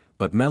anxiously,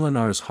 but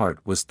Melinar's heart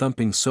was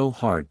thumping so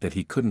hard that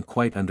he couldn't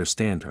quite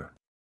understand her.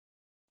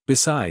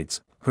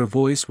 Besides, her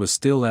voice was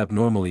still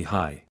abnormally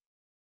high.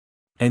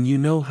 "And you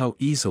know how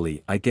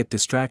easily I get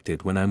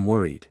distracted when I'm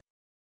worried.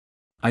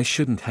 I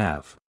shouldn't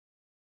have."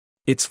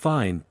 "It's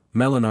fine,"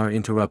 Melinar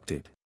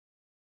interrupted.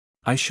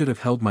 "I should have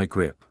held my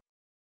grip.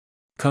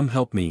 Come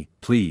help me,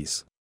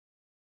 please."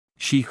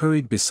 She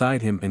hurried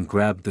beside him and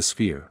grabbed the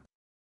sphere.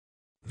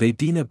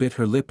 Vedina bit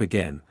her lip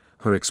again,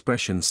 her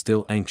expression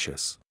still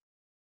anxious.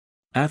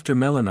 After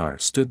Melinar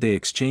stood, they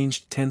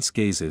exchanged tense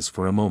gazes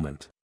for a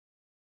moment.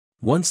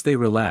 Once they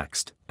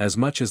relaxed, as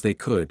much as they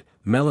could,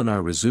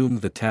 Melinar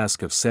resumed the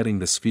task of setting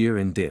the sphere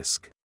and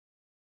disc.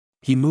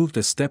 He moved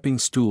a stepping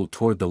stool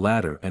toward the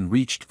ladder and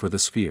reached for the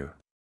sphere.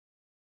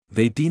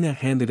 Vedina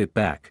handed it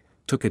back,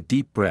 took a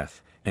deep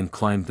breath, and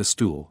climbed the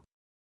stool.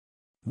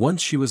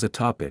 Once she was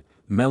atop it,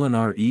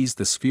 Melinar eased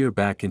the sphere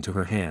back into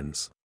her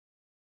hands.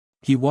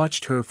 He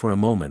watched her for a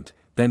moment,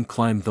 then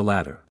climbed the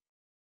ladder.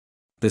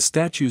 The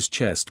statue's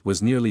chest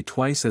was nearly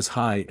twice as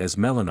high as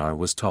Melinar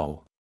was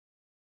tall.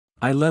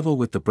 Eye level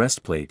with the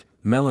breastplate,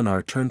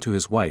 Melinar turned to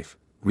his wife,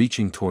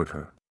 reaching toward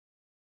her.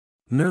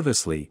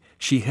 Nervously,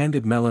 she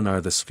handed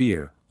Melinar the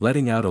sphere,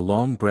 letting out a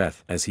long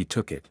breath as he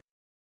took it.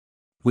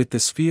 With the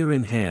sphere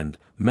in hand,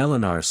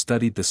 Melinar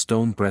studied the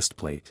stone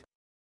breastplate.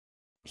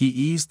 He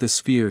eased the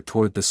sphere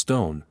toward the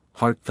stone,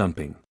 heart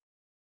thumping.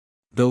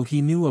 Though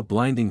he knew a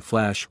blinding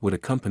flash would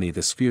accompany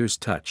the sphere's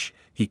touch,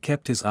 he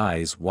kept his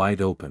eyes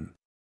wide open.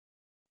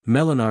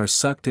 Melinar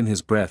sucked in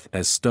his breath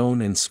as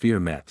stone and sphere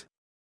met.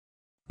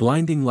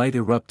 Blinding light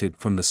erupted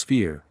from the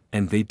sphere,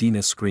 and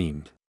Vedina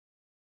screamed.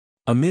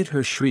 Amid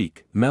her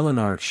shriek,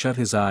 Melinar shut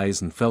his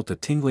eyes and felt a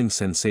tingling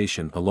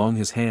sensation along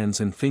his hands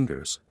and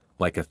fingers,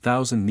 like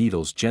 1,000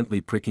 needles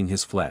gently pricking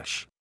his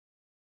flesh.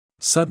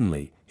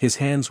 Suddenly, his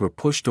hands were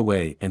pushed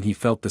away and he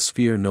felt the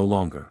sphere no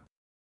longer.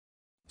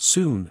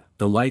 Soon,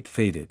 the light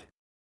faded.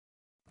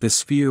 The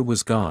sphere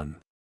was gone.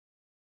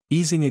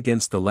 Easing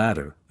against the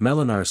ladder,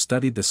 Melinar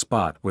studied the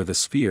spot where the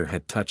sphere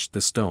had touched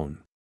the stone.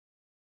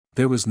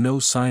 There was no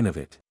sign of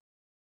it.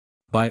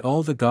 By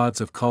all the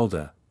gods of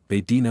Kalda,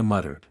 Vedina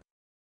muttered.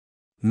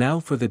 Now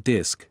for the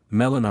disc,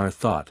 Melinar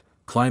thought,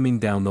 climbing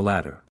down the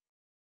ladder.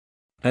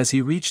 As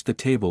he reached the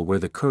table where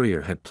the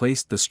courier had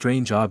placed the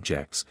strange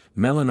objects,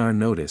 Melinar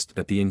noticed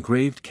that the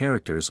engraved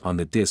characters on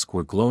the disc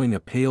were glowing a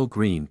pale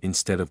green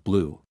instead of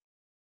blue.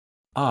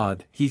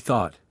 Odd, he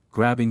thought,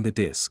 grabbing the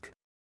disc.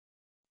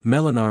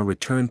 Melinar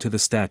returned to the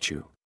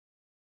statue.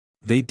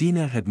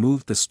 Vedina had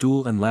moved the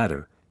stool and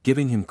ladder,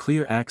 giving him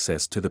clear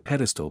access to the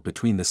pedestal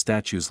between the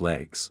statue's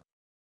legs.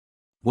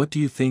 What do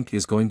you think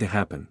is going to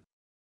happen?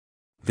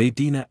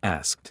 Vedina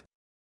asked.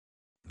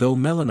 Though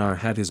Melinar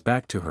had his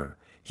back to her,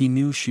 he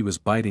knew she was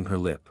biting her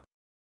lip.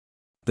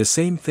 The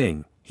same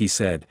thing, he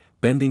said,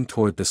 bending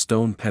toward the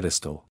stone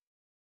pedestal.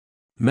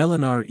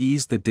 Melinar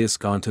eased the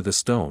disc onto the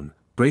stone,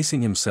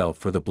 bracing himself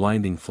for the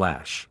blinding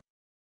flash.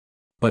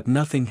 But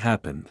nothing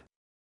happened.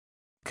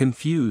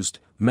 Confused,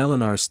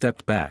 Melinar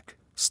stepped back,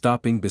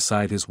 stopping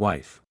beside his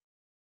wife.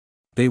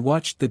 They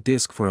watched the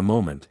disc for a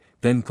moment,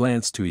 then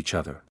glanced to each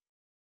other.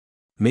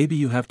 Maybe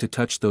you have to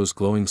touch those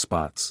glowing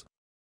spots.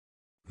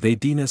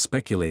 Vedina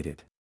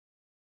speculated.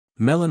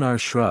 Melinar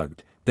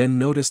shrugged, then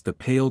noticed the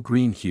pale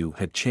green hue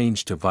had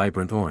changed to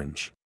vibrant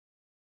orange.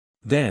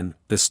 Then,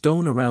 the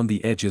stone around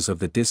the edges of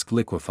the disc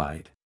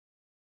liquefied.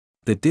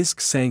 The disc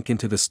sank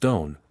into the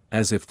stone,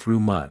 as if through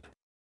mud.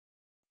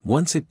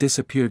 Once it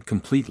disappeared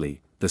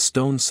completely, the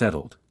stone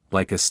settled,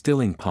 like a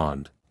stilling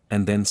pond,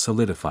 and then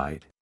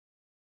solidified.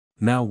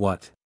 Now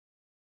what?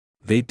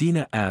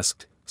 Vedina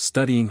asked,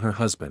 studying her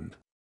husband.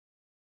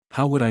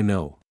 How would I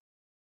know?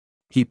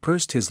 He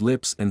pursed his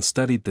lips and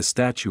studied the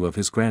statue of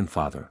his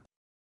grandfather.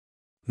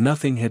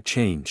 Nothing had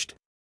changed.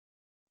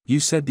 You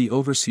said the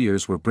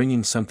overseers were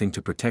bringing something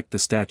to protect the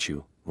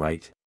statue,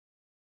 right?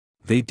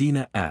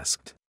 Vedina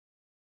asked.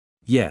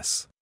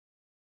 Yes.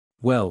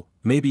 Well,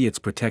 maybe it's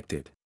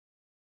protected.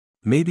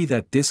 Maybe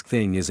that disc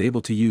thing is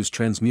able to use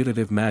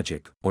transmutative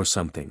magic, or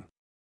something.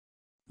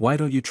 Why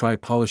don't you try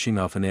polishing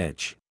off an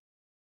edge?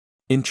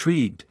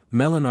 Intrigued,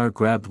 Melinar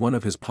grabbed one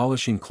of his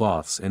polishing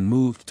cloths and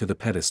moved to the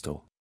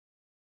pedestal.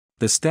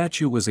 The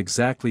statue was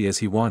exactly as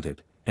he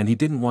wanted, and he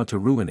didn't want to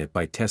ruin it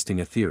by testing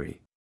a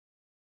theory.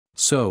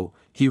 So,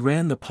 he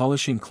ran the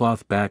polishing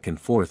cloth back and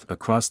forth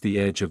across the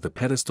edge of the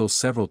pedestal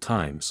several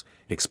times,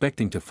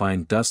 expecting to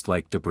find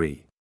dust-like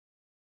debris.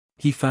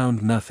 He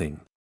found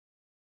nothing.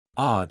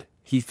 Odd,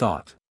 he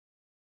thought.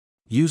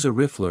 Use a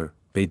riffler,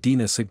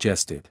 Vedina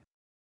suggested.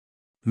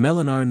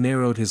 Melinar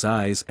narrowed his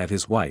eyes at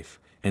his wife,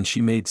 and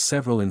she made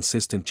several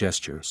insistent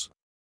gestures.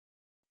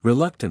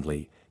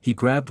 Reluctantly, he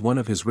grabbed one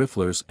of his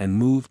rifflers and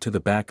moved to the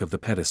back of the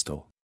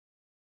pedestal.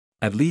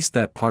 At least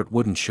that part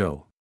wouldn't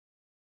show.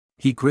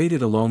 He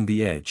grated along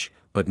the edge,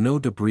 but no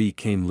debris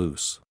came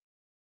loose.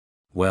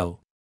 Well?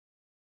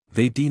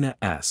 Vedina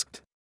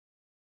asked.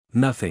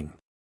 Nothing.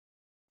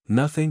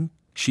 Nothing,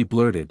 she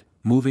blurted,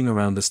 moving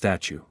around the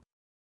statue.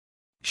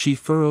 She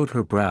furrowed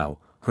her brow,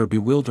 her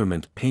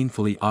bewilderment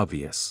painfully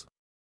obvious.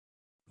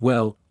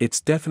 Well,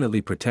 it's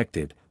definitely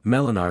protected,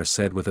 Melinar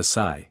said with a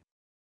sigh.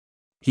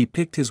 He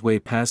picked his way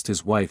past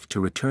his wife to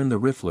return the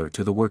riffler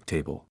to the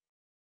worktable.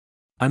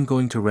 I'm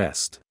going to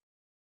rest.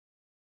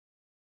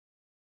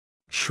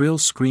 Shrill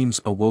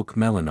screams awoke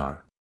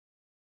Melinar.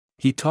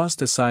 He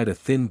tossed aside a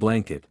thin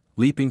blanket,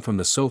 leaping from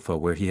the sofa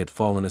where he had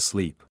fallen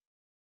asleep.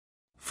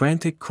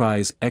 Frantic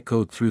cries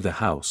echoed through the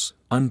house,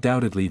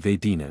 undoubtedly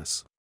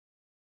Vedina's.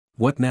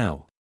 What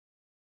now?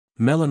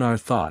 Melinar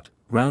thought,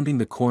 rounding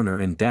the corner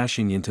and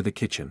dashing into the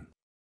kitchen.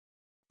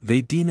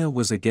 Vedina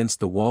was against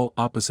the wall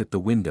opposite the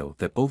window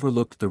that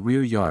overlooked the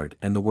rear yard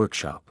and the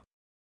workshop.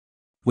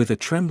 With a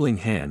trembling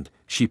hand,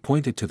 she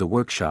pointed to the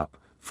workshop,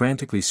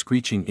 frantically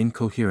screeching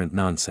incoherent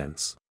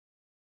nonsense.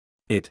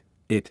 It,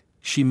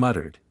 she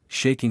muttered,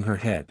 shaking her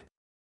head.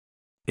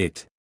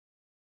 It.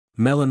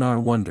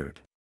 Melinar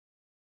wondered.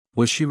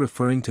 Was she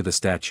referring to the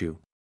statue?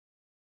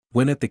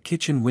 When at the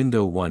kitchen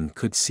window one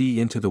could see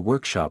into the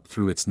workshop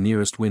through its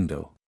nearest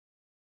window.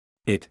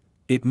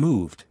 It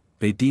moved,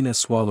 Vedina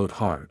swallowed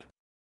hard.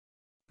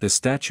 The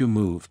statue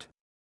moved.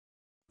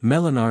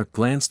 Melinar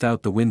glanced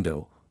out the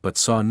window, but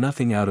saw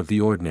nothing out of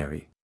the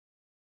ordinary.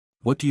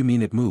 What do you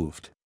mean it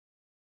moved?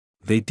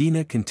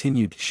 Vedina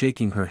continued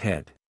shaking her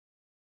head.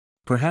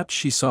 Perhaps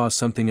she saw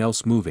something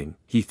else moving,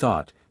 he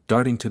thought,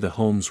 darting to the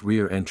home's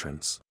rear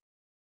entrance.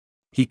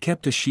 He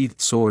kept a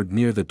sheathed sword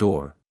near the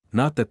door,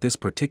 not that this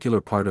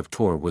particular part of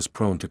Tor was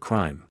prone to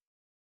crime.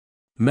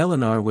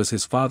 Melinar was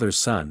his father's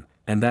son,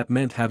 and that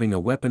meant having a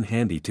weapon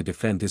handy to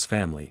defend his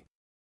family.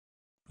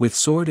 With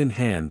sword in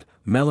hand,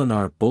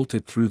 Melinar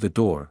bolted through the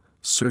door,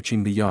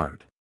 searching the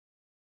yard.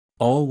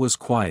 All was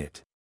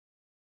quiet.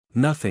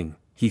 Nothing,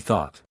 he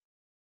thought.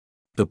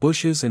 The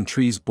bushes and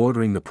trees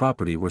bordering the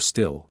property were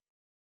still.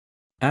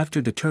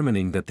 After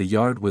determining that the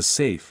yard was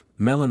safe,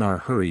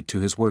 Melinar hurried to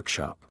his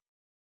workshop.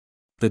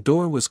 The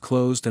door was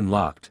closed and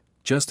locked,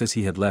 just as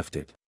he had left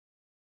it.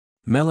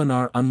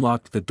 Melinar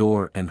unlocked the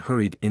door and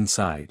hurried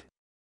inside.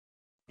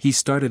 He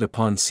started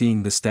upon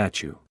seeing the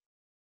statue.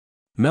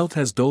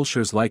 Melinar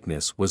Dol'shir's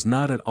likeness was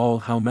not at all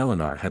how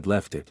Melinar had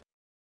left it.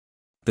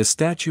 The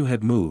statue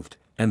had moved,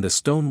 and the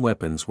stone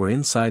weapons were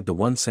inside the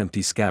once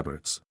empty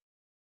scabbards.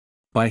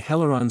 By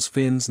Helaron's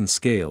fins and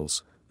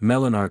scales,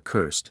 Melinar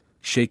cursed,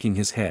 shaking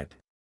his head.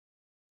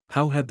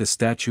 How had the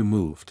statue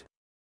moved?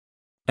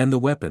 And the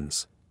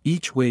weapons,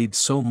 each weighed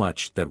so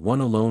much that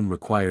one alone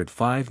required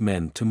 5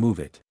 men to move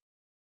it.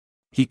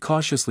 He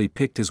cautiously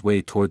picked his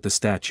way toward the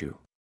statue.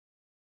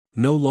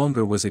 No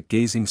longer was it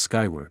gazing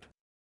skyward.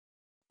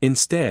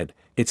 Instead,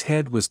 its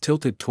head was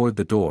tilted toward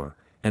the door,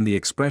 and the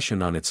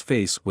expression on its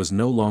face was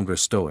no longer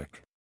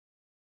stoic.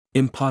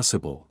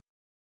 Impossible.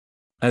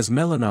 As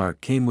Melinar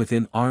came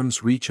within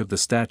arm's reach of the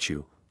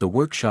statue, the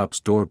workshop's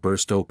door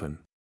burst open.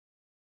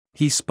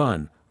 He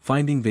spun,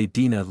 finding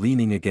Vedina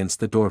leaning against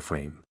the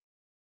doorframe.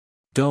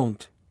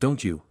 Don't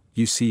you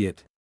see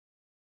it?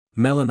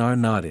 Melinar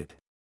nodded.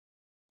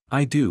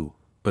 I do,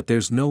 but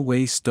there's no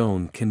way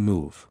stone can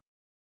move.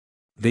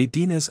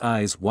 Vedina's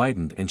eyes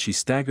widened and she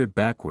staggered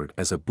backward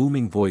as a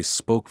booming voice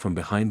spoke from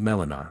behind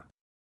Melinar.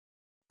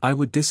 I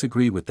would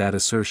disagree with that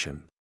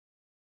assertion.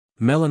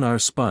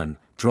 Melinar spun,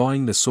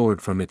 drawing the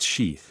sword from its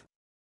sheath.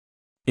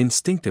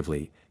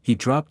 Instinctively, he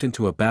dropped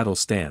into a battle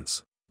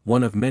stance,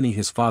 one of many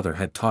his father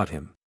had taught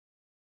him.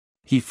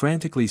 He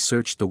frantically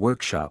searched the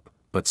workshop,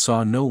 but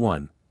saw no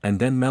one, and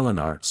then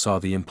Melinar saw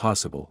the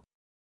impossible.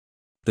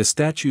 The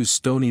statue's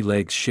stony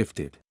legs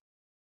shifted.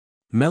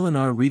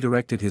 Melinar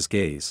redirected his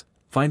gaze,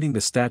 finding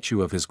the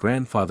statue of his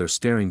grandfather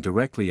staring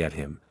directly at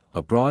him,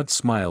 a broad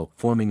smile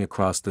forming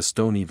across the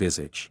stony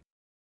visage.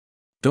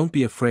 Don't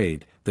be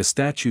afraid, the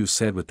statue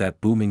said with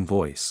that booming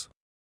voice.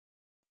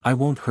 I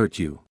won't hurt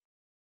you.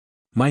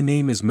 My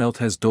name is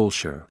Melinar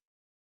Dol'shir.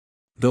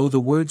 Though the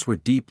words were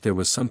deep, there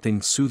was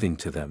something soothing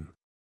to them.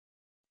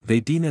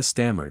 Vedina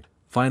stammered,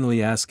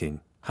 finally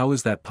asking, how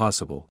is that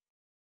possible?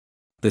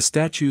 The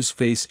statue's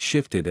face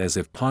shifted as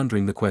if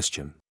pondering the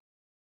question.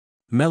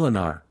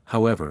 Melinar,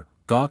 however,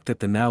 gawked at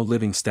the now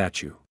living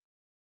statue.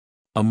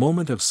 A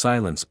moment of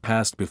silence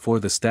passed before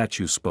the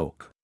statue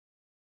spoke.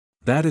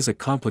 That is a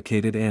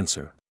complicated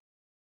answer.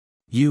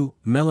 You,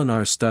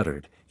 Melinar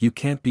stuttered, you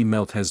can't be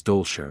Melinar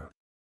Dol'shir.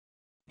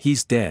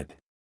 He's dead.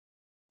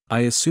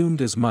 I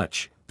assumed as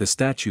much, the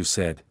statue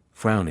said,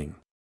 frowning.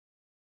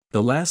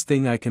 The last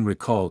thing I can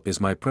recall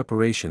is my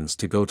preparations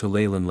to go to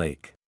Leyland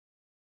Lake.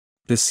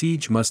 The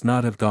siege must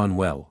not have gone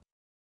well.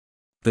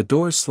 The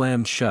door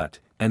slammed shut,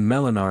 and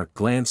Melinar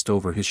glanced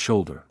over his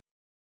shoulder.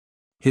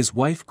 His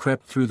wife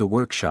crept through the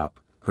workshop,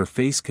 her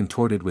face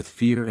contorted with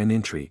fear and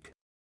intrigue.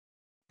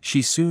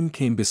 She soon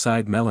came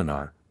beside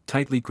Melinar,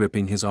 tightly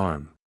gripping his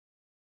arm.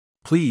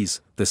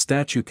 Please, the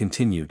statue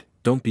continued,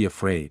 don't be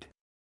afraid.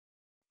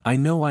 I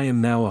know I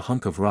am now a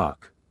hunk of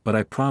rock, but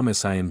I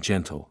promise I am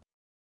gentle.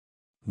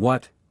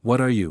 What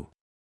are you?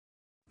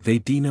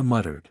 Vedina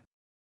muttered.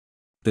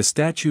 The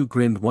statue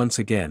grinned once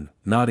again,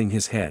 nodding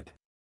his head.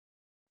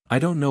 I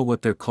don't know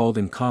what they're called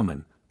in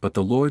common, but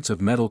the lords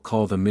of metal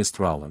call them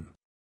Misthralin.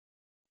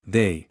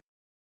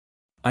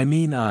 I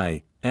mean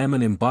I am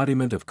an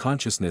embodiment of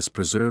consciousness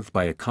preserved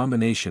by a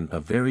combination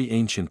of very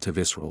ancient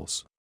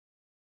viscerals.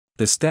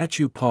 The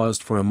statue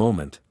paused for a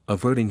moment,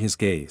 averting his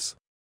gaze.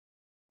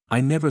 I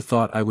never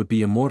thought I would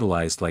be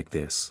immortalized like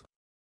this.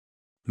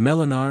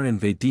 Melinar and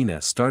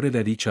Vedina started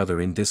at each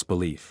other in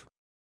disbelief.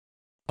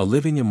 A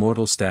living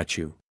immortal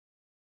statue.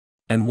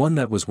 And one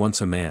that was once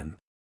a man.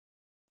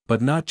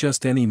 But not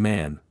just any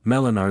man,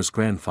 Melinar's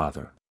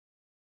grandfather.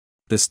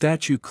 The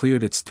statue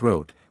cleared its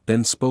throat,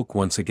 then spoke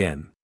once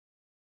again.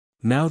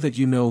 Now that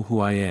you know who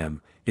I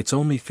am, it's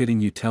only fitting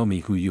you tell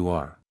me who you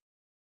are.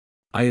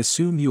 I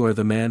assume you are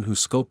the man who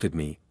sculpted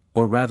me,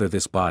 or rather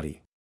this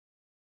body.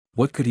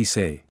 What could he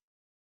say?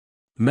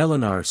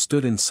 Melinar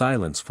stood in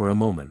silence for a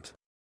moment.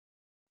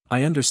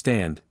 I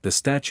understand, the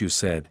statue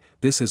said,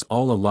 this is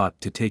all a lot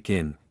to take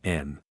in,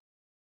 Anne.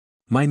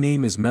 My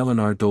name is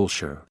Melinar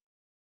Dol'shir.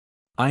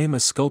 I am a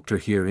sculptor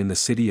here in the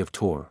city of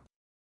Tor.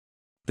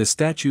 The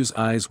statue's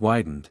eyes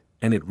widened,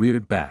 and it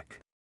reared back.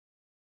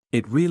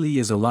 It really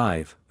is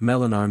alive,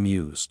 Melinar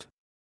mused.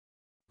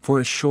 For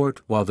a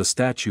short while the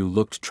statue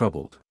looked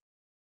troubled.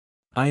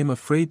 I am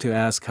afraid to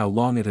ask how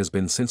long it has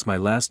been since my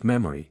last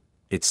memory,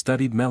 it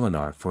studied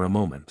Melinar for a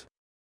moment.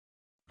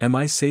 Am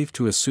I safe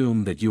to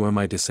assume that you are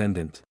my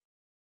descendant?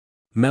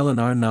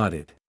 Melinar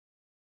nodded.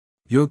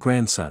 Your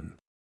grandson.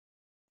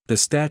 The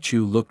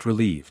statue looked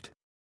relieved.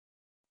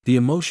 The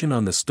emotion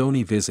on the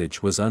stony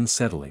visage was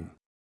unsettling.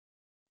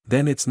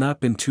 Then it's not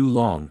been too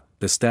long,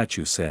 the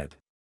statue said.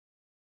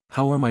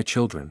 How are my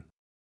children?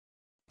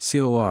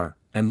 Cor,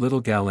 and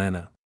little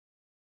Galana?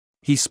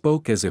 He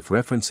spoke as if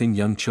referencing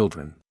young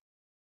children.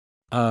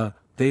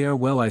 They are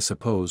well I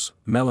suppose,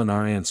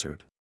 Melinar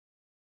answered.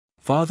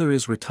 Father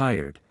is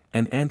retired,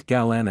 and Aunt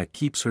Galana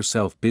keeps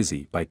herself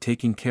busy by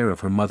taking care of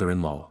her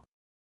mother-in-law.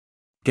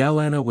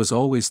 Galana was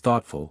always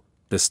thoughtful,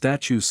 the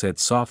statue said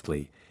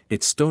softly,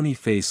 its stony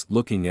face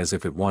looking as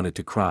if it wanted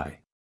to cry.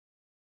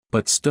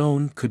 But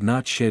stone could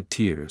not shed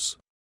tears.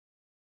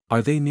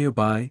 Are they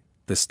nearby?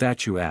 The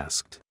statue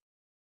asked.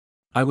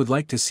 I would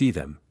like to see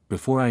them,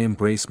 before I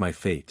embrace my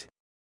fate.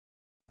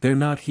 They're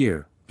not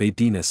here,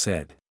 Vedina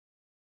said.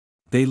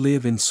 They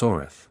live in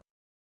Soreth.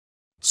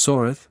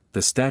 Soreth,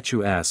 the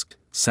statue asked,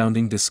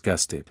 sounding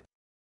disgusted.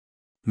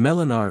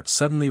 Melinar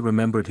suddenly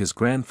remembered his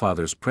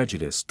grandfather's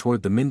prejudice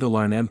toward the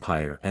Mindolarn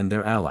Empire and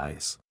their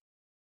allies.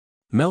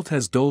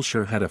 Melinar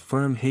Dol'shir had a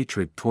firm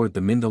hatred toward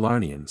the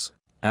Mindolarnians.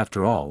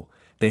 After all,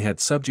 they had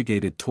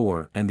subjugated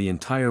Tor and the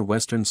entire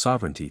Western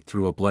sovereignty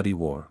through a bloody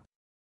war.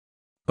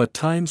 But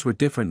times were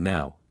different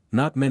now,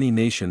 not many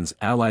nations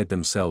allied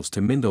themselves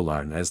to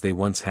Mindolarn as they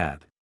once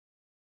had.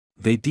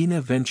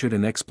 Vedina ventured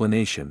an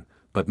explanation,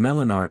 but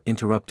Melinar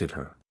interrupted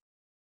her.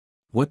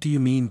 "What do you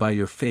mean by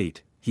your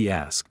fate?" he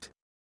asked.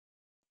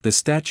 The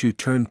statue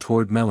turned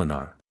toward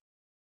Melinar.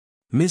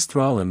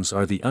 "Mithralims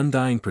are the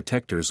undying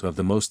protectors of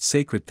the most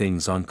sacred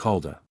things on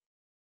Kalda.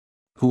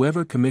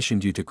 Whoever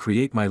commissioned you to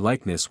create my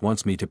likeness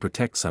wants me to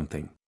protect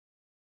something."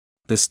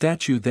 The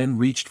statue then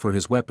reached for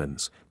his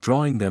weapons,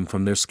 drawing them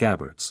from their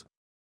scabbards.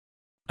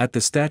 At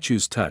the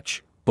statue's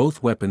touch,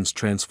 both weapons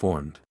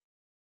transformed.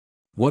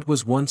 What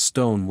was once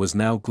stone was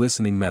now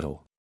glistening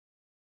metal.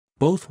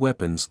 Both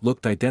weapons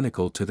looked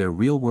identical to their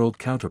real-world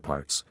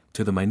counterparts,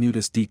 to the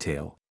minutest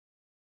detail.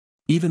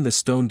 Even the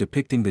stone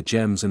depicting the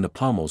gems in the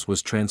pommels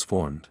was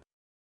transformed.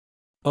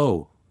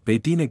 "Oh,"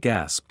 Vedina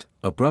gasped,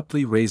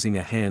 abruptly raising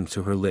a hand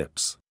to her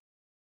lips.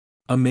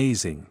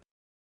 "Amazing!"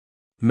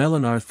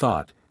 Melinar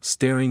thought,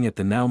 staring at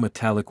the now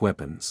metallic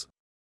weapons.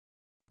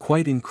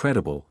 "Quite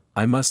incredible,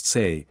 I must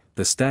say,"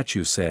 the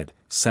statue said,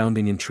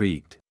 sounding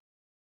intrigued.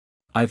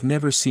 "I've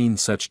never seen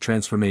such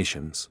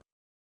transformations.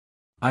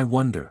 I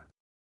wonder."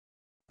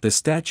 The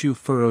statue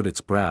furrowed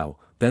its brow,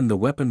 then the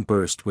weapon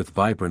burst with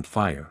vibrant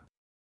fire.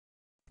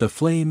 The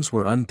flames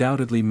were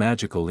undoubtedly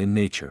magical in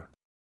nature.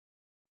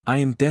 "I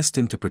am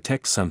destined to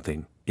protect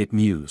something," it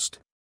mused.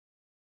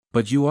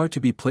 "But you are to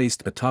be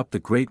placed atop the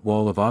Great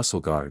Wall of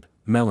Osselgard,"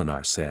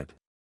 Melinar said.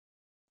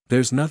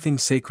 "There's nothing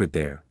sacred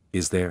there,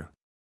 is there?"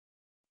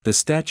 The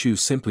statue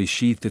simply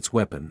sheathed its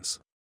weapons.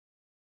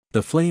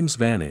 The flames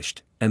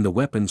vanished, and the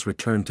weapons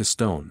returned to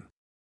stone.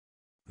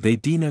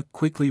 Vedina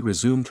quickly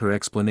resumed her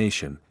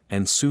explanation,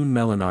 and soon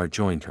Melinar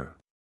joined her.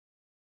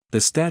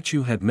 The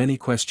statue had many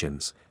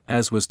questions,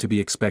 as was to be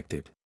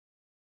expected.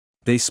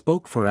 They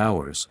spoke for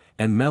hours,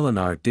 and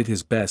Melinar did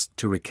his best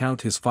to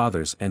recount his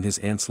father's and his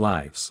aunt's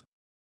lives.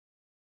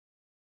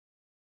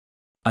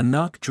 A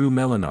knock drew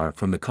Melinar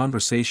from the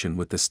conversation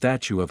with the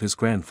statue of his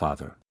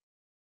grandfather.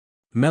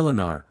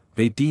 "Melinar,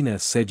 Vedina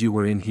said you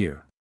were in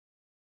here.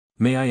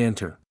 May I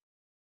enter?"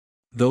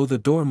 Though the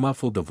door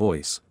muffled the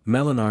voice,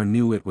 Melinar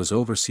knew it was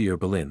Overseer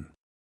Belin.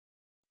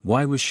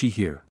 Why was she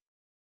here?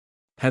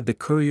 Had the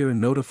courier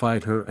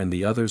notified her and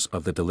the others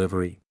of the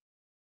delivery?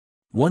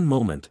 One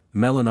moment,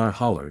 Melinar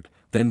hollered,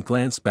 then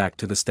glanced back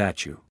to the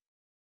statue.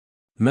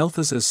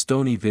 Melthas's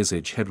stony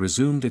visage had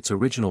resumed its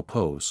original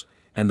pose,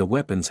 and the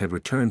weapons had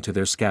returned to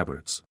their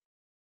scabbards.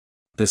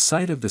 The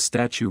sight of the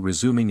statue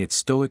resuming its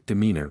stoic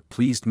demeanor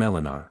pleased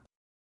Melinar.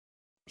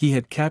 He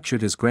had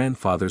captured his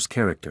grandfather's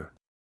character.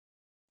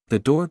 The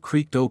door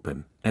creaked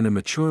open, and a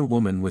mature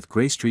woman with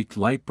gray-streaked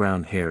light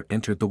brown hair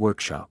entered the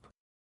workshop.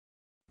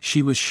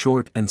 She was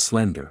short and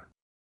slender.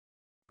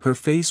 Her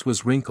face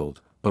was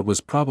wrinkled, but was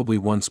probably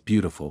once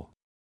beautiful.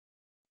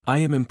 "I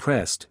am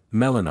impressed,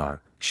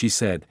 Melinar," she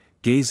said,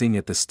 gazing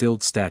at the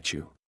stilled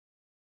statue.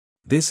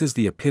 "This is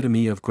the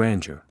epitome of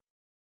grandeur.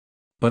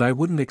 But I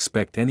wouldn't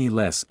expect any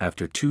less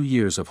after 2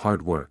 years of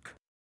hard work."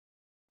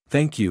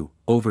 "Thank you,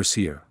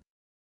 Overseer."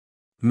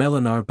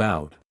 Melinar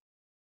bowed.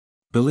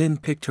 Belin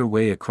picked her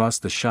way across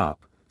the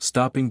shop,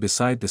 stopping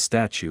beside the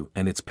statue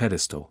and its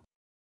pedestal.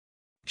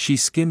 She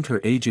skimmed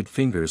her aged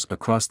fingers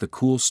across the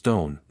cool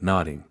stone,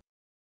 nodding.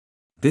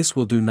 "This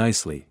will do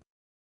nicely."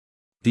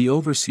 The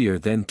Overseer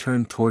then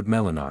turned toward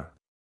Melinar.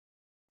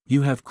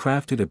 "You have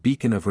crafted a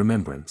beacon of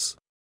remembrance.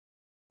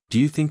 Do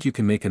you think you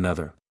can make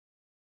another?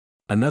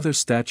 Another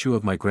statue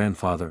of my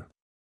grandfather?"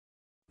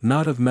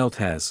 "Not of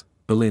Melthas,"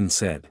 Belin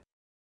said.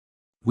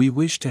 "We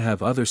wish to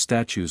have other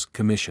statues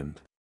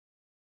commissioned.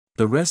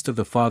 The rest of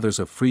the Fathers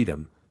of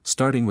Freedom,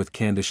 starting with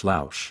Candish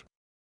Lausch.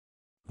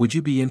 Would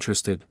you be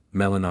interested,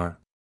 Melinar?"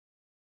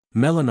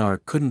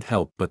 Melinar couldn't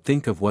help but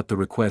think of what the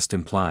request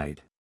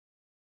implied.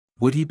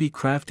 Would he be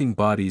crafting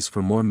bodies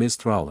for more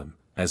Mithralim,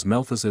 as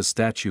Melthas's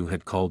statue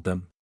had called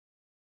them?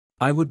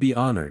 "I would be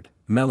honored,"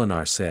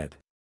 Melinar said.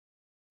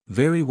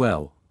 "Very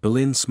well,"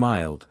 Belin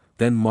smiled,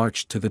 then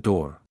marched to the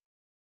door.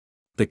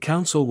 "The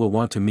council will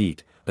want to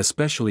meet,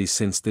 especially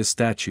since this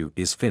statue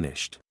is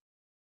finished.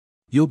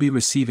 You'll be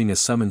receiving a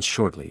summons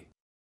shortly."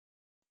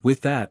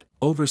 With that,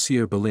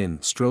 Overseer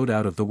Belin strode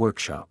out of the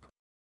workshop.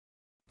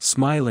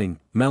 Smiling,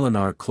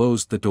 Melinar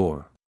closed the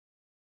door.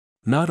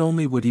 Not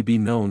only would he be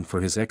known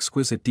for his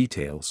exquisite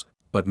details,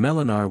 but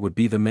Melinar would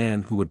be the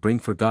man who would bring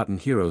forgotten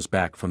heroes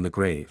back from the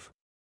grave.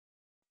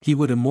 He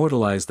would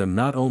immortalize them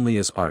not only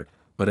as art,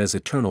 but as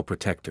eternal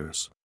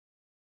protectors.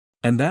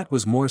 And that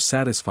was more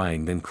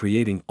satisfying than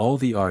creating all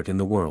the art in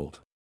the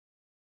world.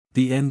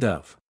 The end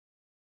of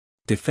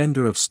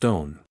Defender of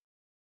Stone.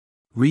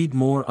 Read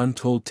more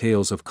Untold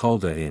Tales of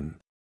Kalda in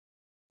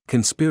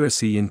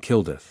Conspiracy in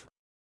Kildeth.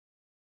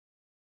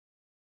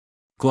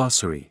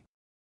 Glossary.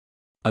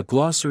 A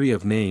glossary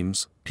of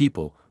names,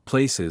 people,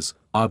 places,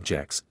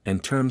 objects,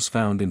 and terms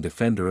found in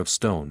Defender of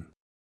Stone.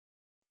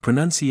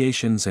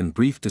 Pronunciations and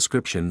brief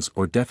descriptions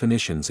or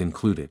definitions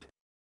included.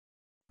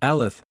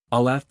 Alath,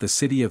 the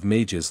city of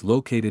mages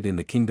located in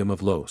the kingdom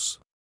of Los.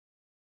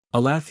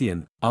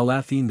 Alathian,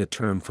 the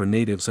term for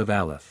natives of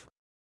Alath.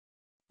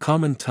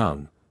 Common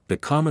tongue, the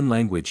common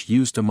language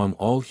used among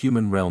all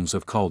human realms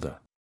of Kalda.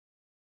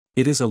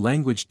 It is a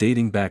language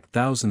dating back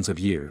thousands of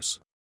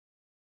years.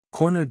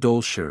 Melinar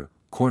Dol'shir,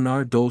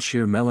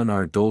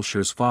 Melinar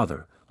Dol'shir's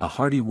father, a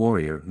hardy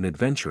warrior and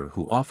adventurer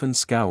who often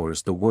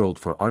scours the world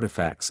for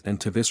artifacts and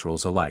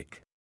viscerals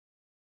alike.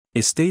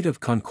 Estate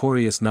of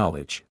Concorious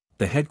Knowledge,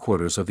 the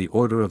headquarters of the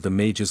Order of the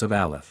Mages of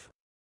Alath.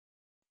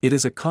 It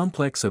is a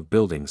complex of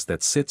buildings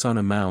that sits on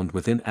a mound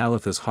within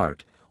Alath's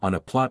heart, on a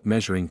plot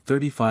measuring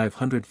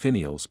 3,500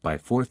 finials by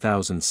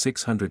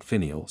 4,600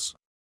 finials.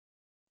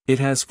 It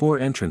has 4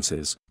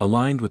 entrances,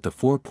 aligned with the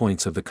 4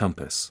 points of the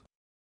compass.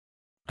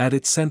 At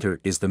its center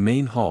is the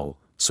main hall,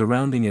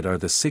 surrounding it are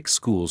the 6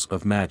 schools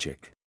of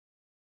magic.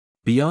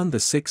 Beyond the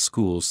 6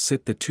 schools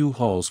sit the 2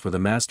 halls for the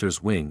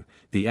Master's Wing,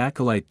 the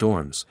Acolyte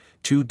dorms,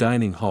 2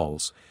 dining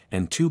halls,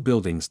 and 2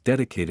 buildings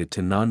dedicated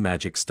to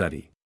non-magic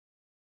study.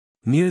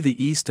 Near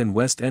the east and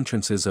west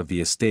entrances of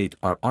the estate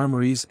are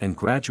armories and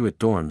graduate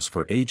dorms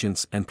for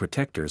agents and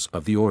protectors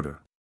of the order.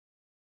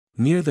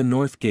 Near the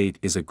north gate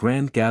is a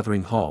grand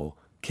gathering hall,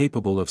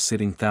 capable of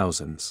sitting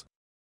thousands.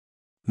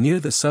 Near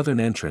the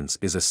southern entrance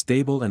is a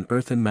stable and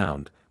earthen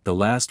mound, the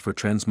last for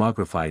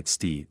transmogrified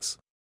steeds.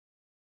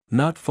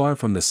 Not far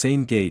from the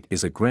same gate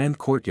is a grand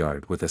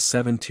courtyard with a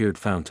 7-tiered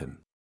fountain.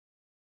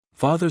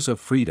 Fathers of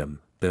Freedom,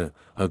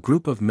 a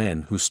group of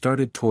men who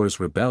started Tor's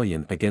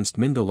rebellion against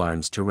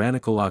Mindolarn's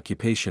tyrannical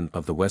occupation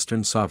of the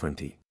Western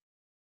sovereignty.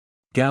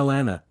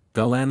 Galana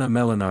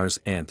Melinar's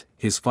aunt,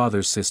 his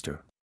father's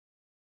sister.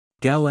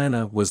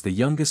 Galana was the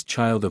youngest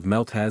child of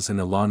Meltaz and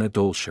Melinar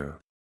Dol'shir.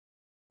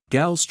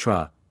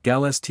 Galstrah,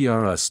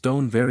 a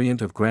stone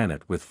variant of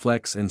granite with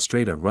flecks and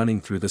strata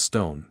running through the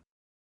stone.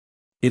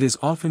 It is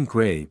often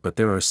gray, but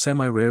there are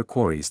semi-rare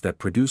quarries that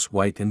produce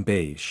white and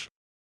beige.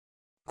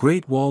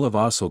 Great Wall of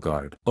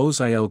Osilgard,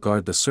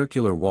 Ozielgard, the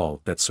circular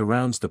wall that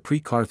surrounds the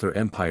pre-Carthar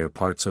Empire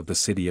parts of the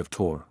city of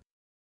Tor.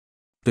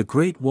 The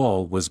Great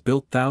Wall was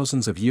built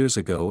thousands of years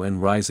ago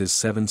and rises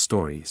 7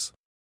 stories.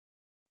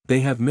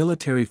 They have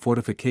military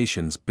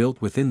fortifications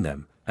built within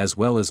them, as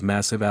well as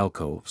massive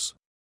alcoves.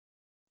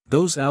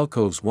 Those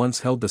alcoves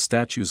once held the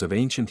statues of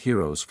ancient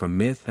heroes from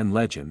myth and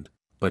legend,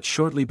 but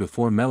shortly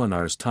before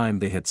Melinar's time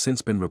they had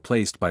since been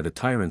replaced by the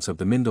tyrants of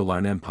the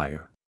Mindolarn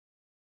Empire.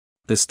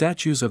 The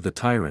statues of the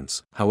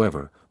tyrants,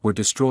 however, were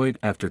destroyed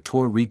after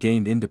Tor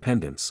regained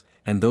independence,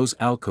 and those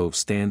alcoves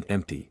stand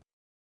empty.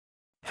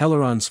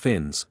 Helaron's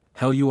fins,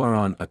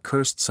 Heluaron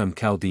accursed some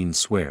Chaldeans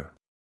swear.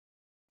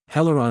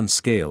 Helaron's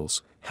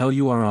scales,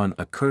 Heluaron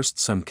accursed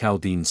some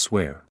Chaldeans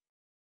swear.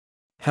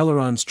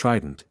 Helaron's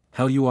trident,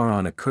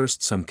 Heluaron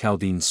accursed some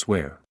Chaldeans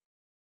swear.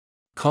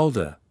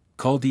 Kalda,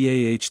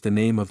 the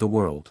name of the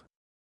world.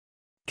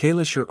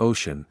 Kalashir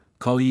Ocean,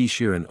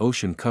 Kal'yshir, an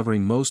ocean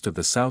covering most of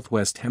the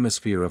southwest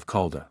hemisphere of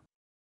Kalda.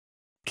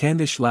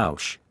 Candish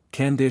Laush,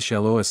 Candish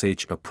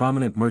Losh, a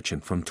prominent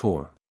merchant from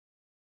Tor.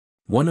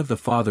 One of the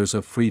fathers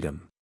of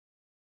freedom.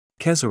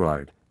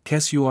 Kezurard,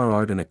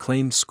 an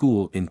acclaimed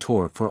school in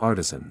Tor for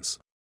artisans.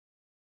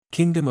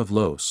 Kingdom of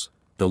Los,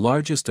 the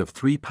largest of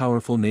 3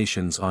 powerful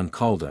nations on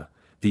Kalda,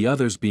 the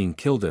others being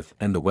Kildath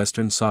and the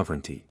Western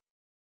sovereignty.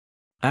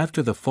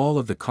 After the fall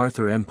of the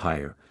Carthar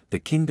Empire, the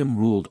kingdom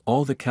ruled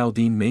all the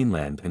Chaldean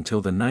mainland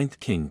until the 9th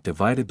king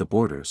divided the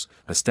borders,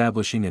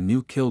 establishing a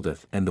new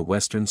Kildath and the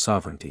Western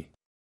sovereignty.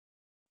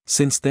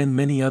 Since then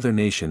many other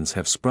nations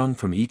have sprung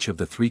from each of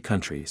the 3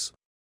 countries.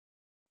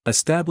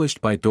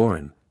 Established by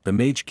Doran, the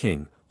Mage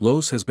King,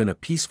 Los has been a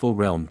peaceful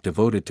realm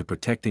devoted to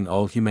protecting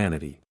all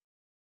humanity.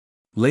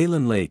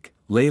 Leyland Lake,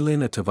 a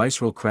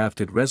Tavysral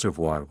crafted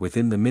reservoir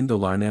within the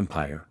Mindolarn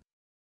Empire.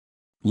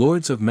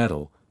 Lords of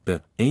Metal,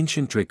 the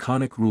ancient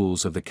draconic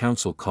rules of the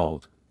council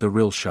called the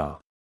Rilshah.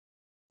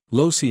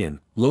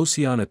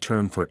 Losian, a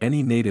term for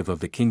any native of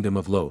the kingdom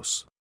of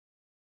Los.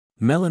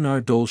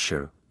 Melinar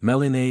Dol'shir,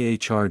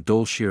 Melinar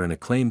Dol'shir, an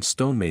acclaimed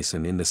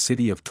stonemason in the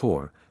city of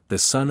Tor, the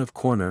son of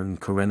Corner and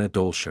Karena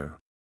Dol'shir.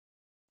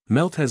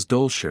 Meltaz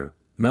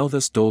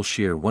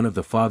Dol'shir, one of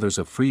the fathers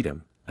of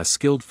freedom, a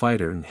skilled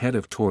fighter and head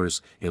of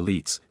Tor's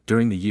elites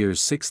during the years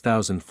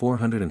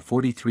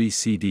 6443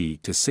 CD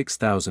to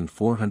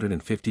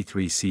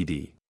 6453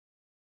 CD.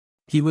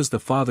 He was the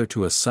father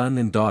to a son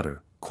and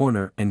daughter,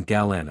 Corner and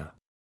Galana.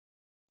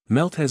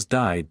 Meltaz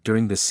died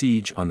during the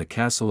siege on the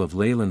castle of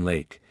Leyland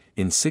Lake,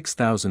 in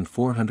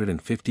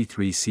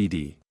 6453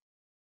 CD.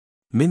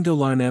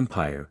 Mindolarn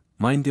Empire,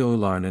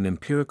 Mindolarn, an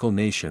empirical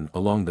nation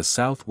along the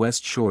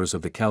southwest shores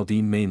of the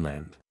Chaldean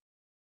mainland.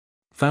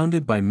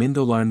 Founded by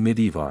Mindolarn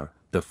Midivar,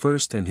 the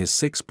first and his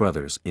 6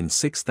 brothers in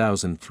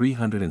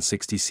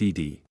 6360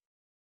 CD.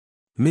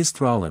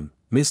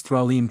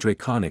 Mithralim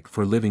Draconic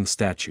for living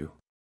statue.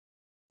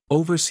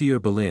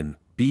 Overseer Belin,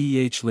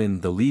 Beh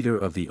Lin, the leader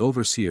of the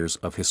Overseers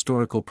of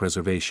Historical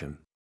Preservation.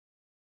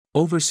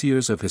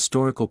 Overseers of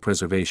Historical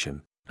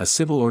Preservation, a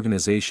civil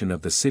organization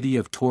of the city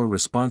of Tor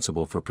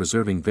responsible for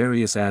preserving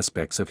various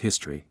aspects of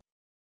history.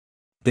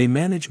 They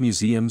manage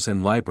museums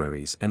and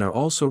libraries and are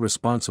also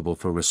responsible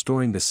for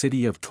restoring the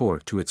city of Tor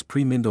to its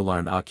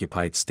pre-Mindolarn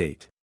occupied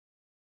state.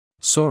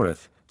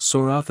 Sorath,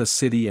 Sorath, a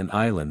city and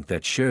island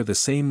that share the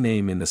same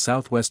name in the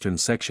southwestern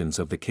sections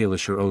of the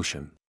Kalashur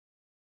Ocean.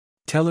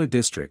 Teller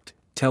District,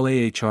 Tel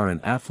Ahr,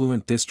 an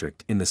affluent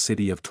district in the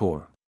city of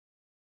Tor.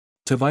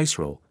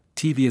 Tavizral,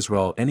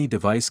 Tvizral, any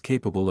device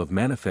capable of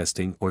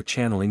manifesting or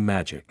channeling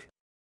magic.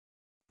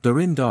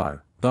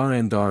 Darindar,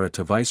 Darandar, a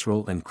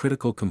Tavizral and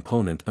critical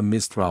component of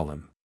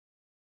Mizthralim.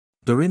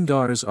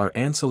 Darindars are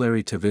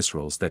ancillary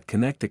Tavizrals that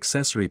connect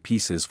accessory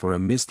pieces for a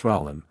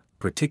Mizthralim,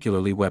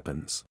 particularly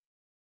weapons.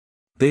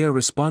 They are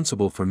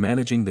responsible for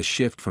managing the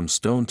shift from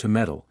stone to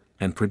metal,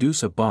 and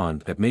produce a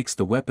bond that makes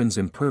the weapons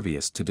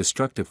impervious to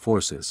destructive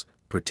forces,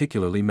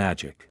 particularly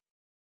magic.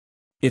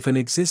 If an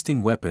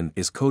existing weapon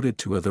is coded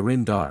to a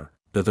Darindar,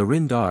 the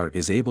Darindar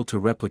is able to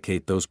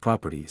replicate those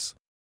properties.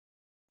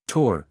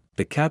 Tor,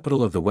 the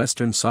capital of the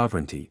Western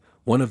Sovereignty,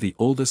 one of the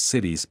oldest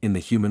cities in the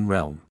human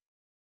realm.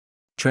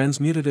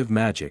 Transmutative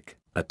magic,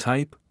 a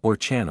type, or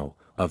channel,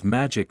 of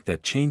magic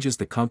that changes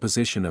the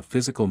composition of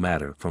physical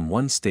matter from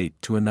one state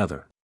to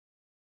another.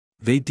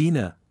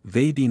 Vedina,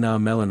 Vedina,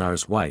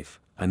 Melinar's wife,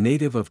 a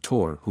native of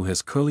Tor who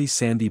has curly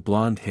sandy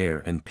blonde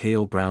hair and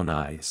pale brown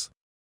eyes.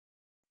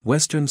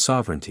 Western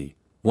Sovereignty,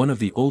 one of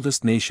the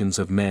oldest nations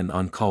of men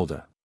on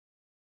Kalda.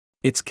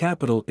 Its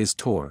capital is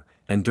Tor,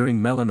 and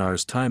during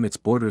Melinar's time its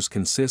borders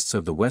consists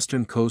of the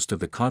western coast of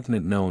the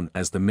continent known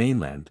as the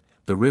mainland,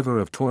 the river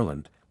of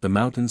Torland, the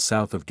mountains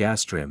south of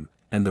Gastrim,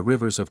 and the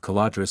rivers of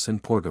Caladris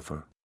and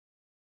Porgafur.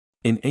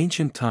 In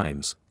ancient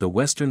times, the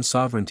Western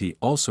Sovereignty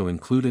also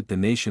included the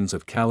nations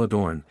of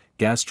Caladorn,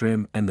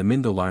 Gastrim and the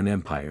Mindolarn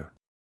Empire.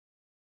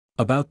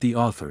 About the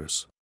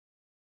authors.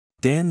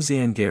 Dan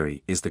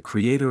Zangari is the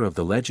creator of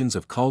the Legends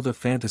of Kalda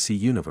fantasy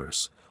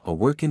universe, a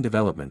work in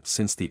development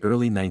since the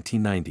early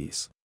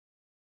 1990s.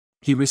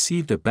 He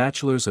received a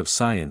Bachelor's of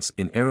Science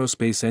in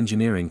Aerospace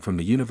Engineering from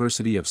the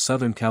University of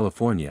Southern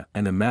California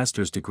and a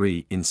master's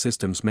degree in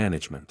Systems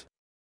Management.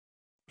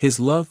 His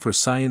love for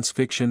science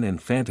fiction and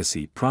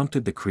fantasy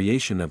prompted the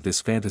creation of this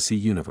fantasy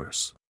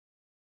universe.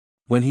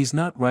 When he's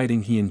not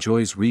writing, he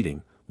enjoys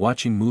reading,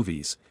 watching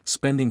movies,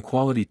 spending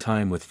quality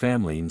time with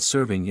family and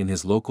serving in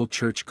his local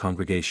church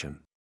congregation.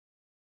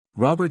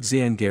 Robert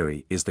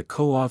Zangari is the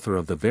co-author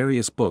of the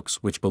various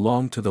books which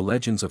belong to the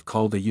Legends of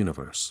Kalda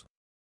universe.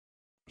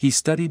 He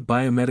studied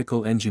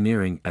biomedical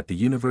engineering at the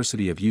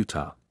University of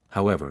Utah,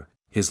 however,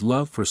 his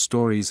love for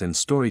stories and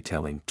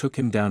storytelling took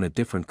him down a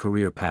different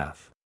career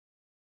path.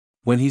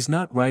 When he's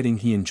not writing,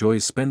 he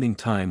enjoys spending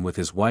time with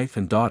his wife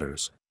and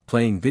daughters,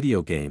 playing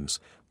video games,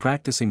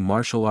 practicing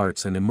martial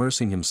arts and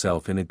immersing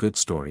himself in a good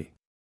story.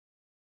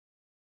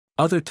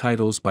 Other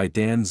titles by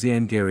Dan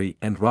Zangari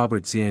and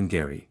Robert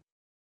Zangari.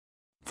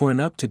 For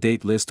an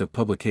up-to-date list of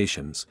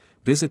publications,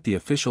 visit the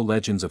official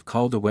Legends of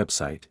Kalda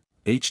website,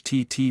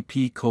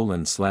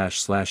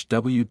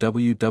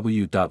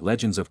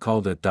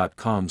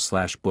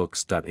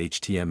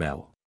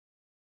 http://www.legendsofkalda.com/books.html.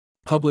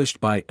 Published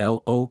by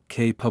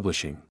LOK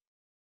Publishing.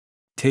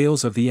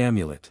 Tales of the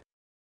Amulet.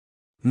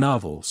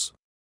 Novels.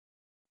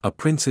 A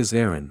Prince's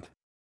Errand.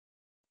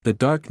 The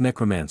Dark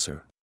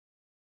Necromancer.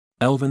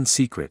 Elven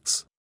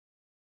Secrets.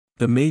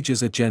 The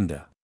Mage's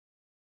Agenda.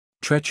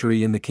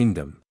 Treachery in the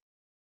Kingdom.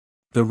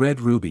 The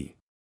Red Ruby.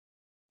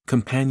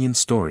 Companion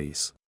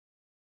Stories.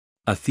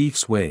 A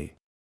Thief's Way.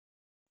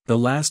 The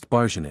Last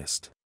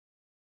Bargainist.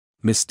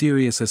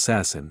 Mysterious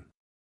Assassin.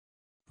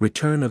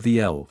 Return of the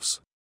Elves.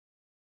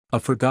 A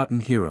Forgotten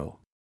Hero.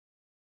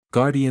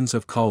 Guardians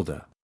of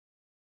Kalda.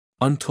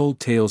 Untold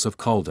Tales of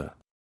Kalda.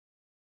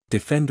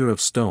 Defender of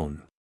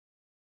Stone.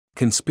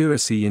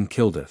 Conspiracy in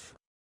Kildath.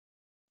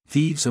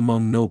 Thieves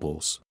Among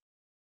Nobles.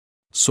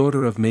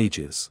 Sorter of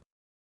Mages.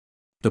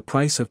 The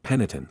Price of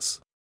Penitence.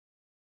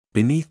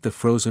 Beneath the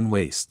Frozen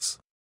Wastes.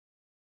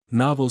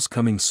 Novels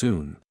coming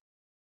soon.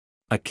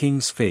 A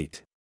King's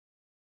Fate.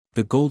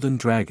 The Golden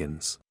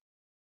Dragons.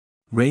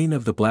 Reign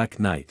of the Black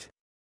Knight.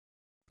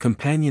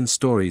 Companion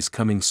Stories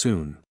coming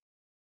soon.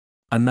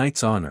 A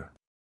Knight's Honor.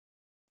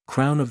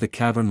 Crown of the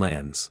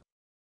Cavernlands.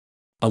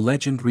 A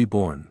Legend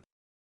Reborn.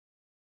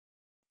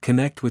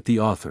 Connect with the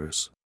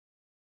authors.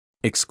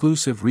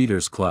 Exclusive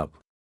Readers Club.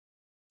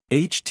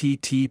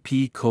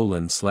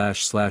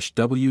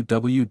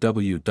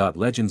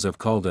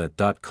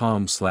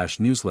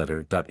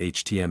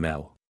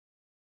 http://www.legendsofkalda.com/newsletter.html.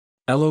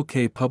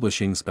 LOK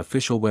Publishing's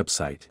official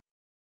website.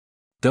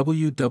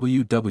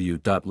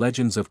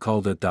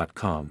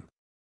 www.legendsofkalda.com.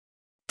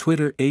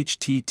 Twitter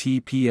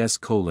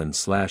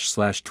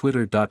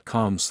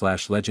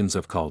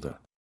https://twitter.com/legendsofkalda.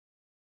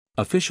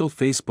 Official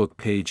Facebook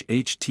page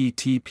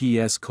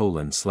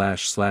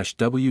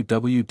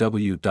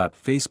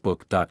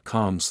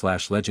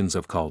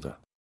https://www.facebook.com/legendsofkalda.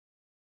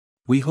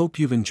 We hope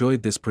you've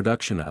enjoyed this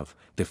production of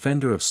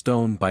Defender of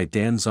Stone by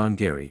Dan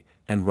Zangari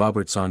and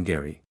Robert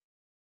Zangari.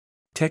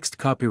 Text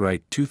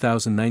copyright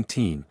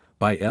 2019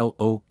 by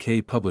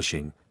LOK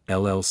Publishing,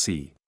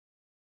 LLC.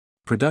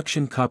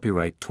 Production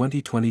copyright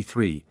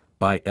 2023,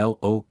 by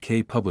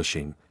LOK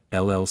Publishing,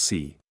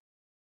 LLC.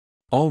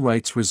 All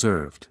rights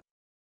reserved.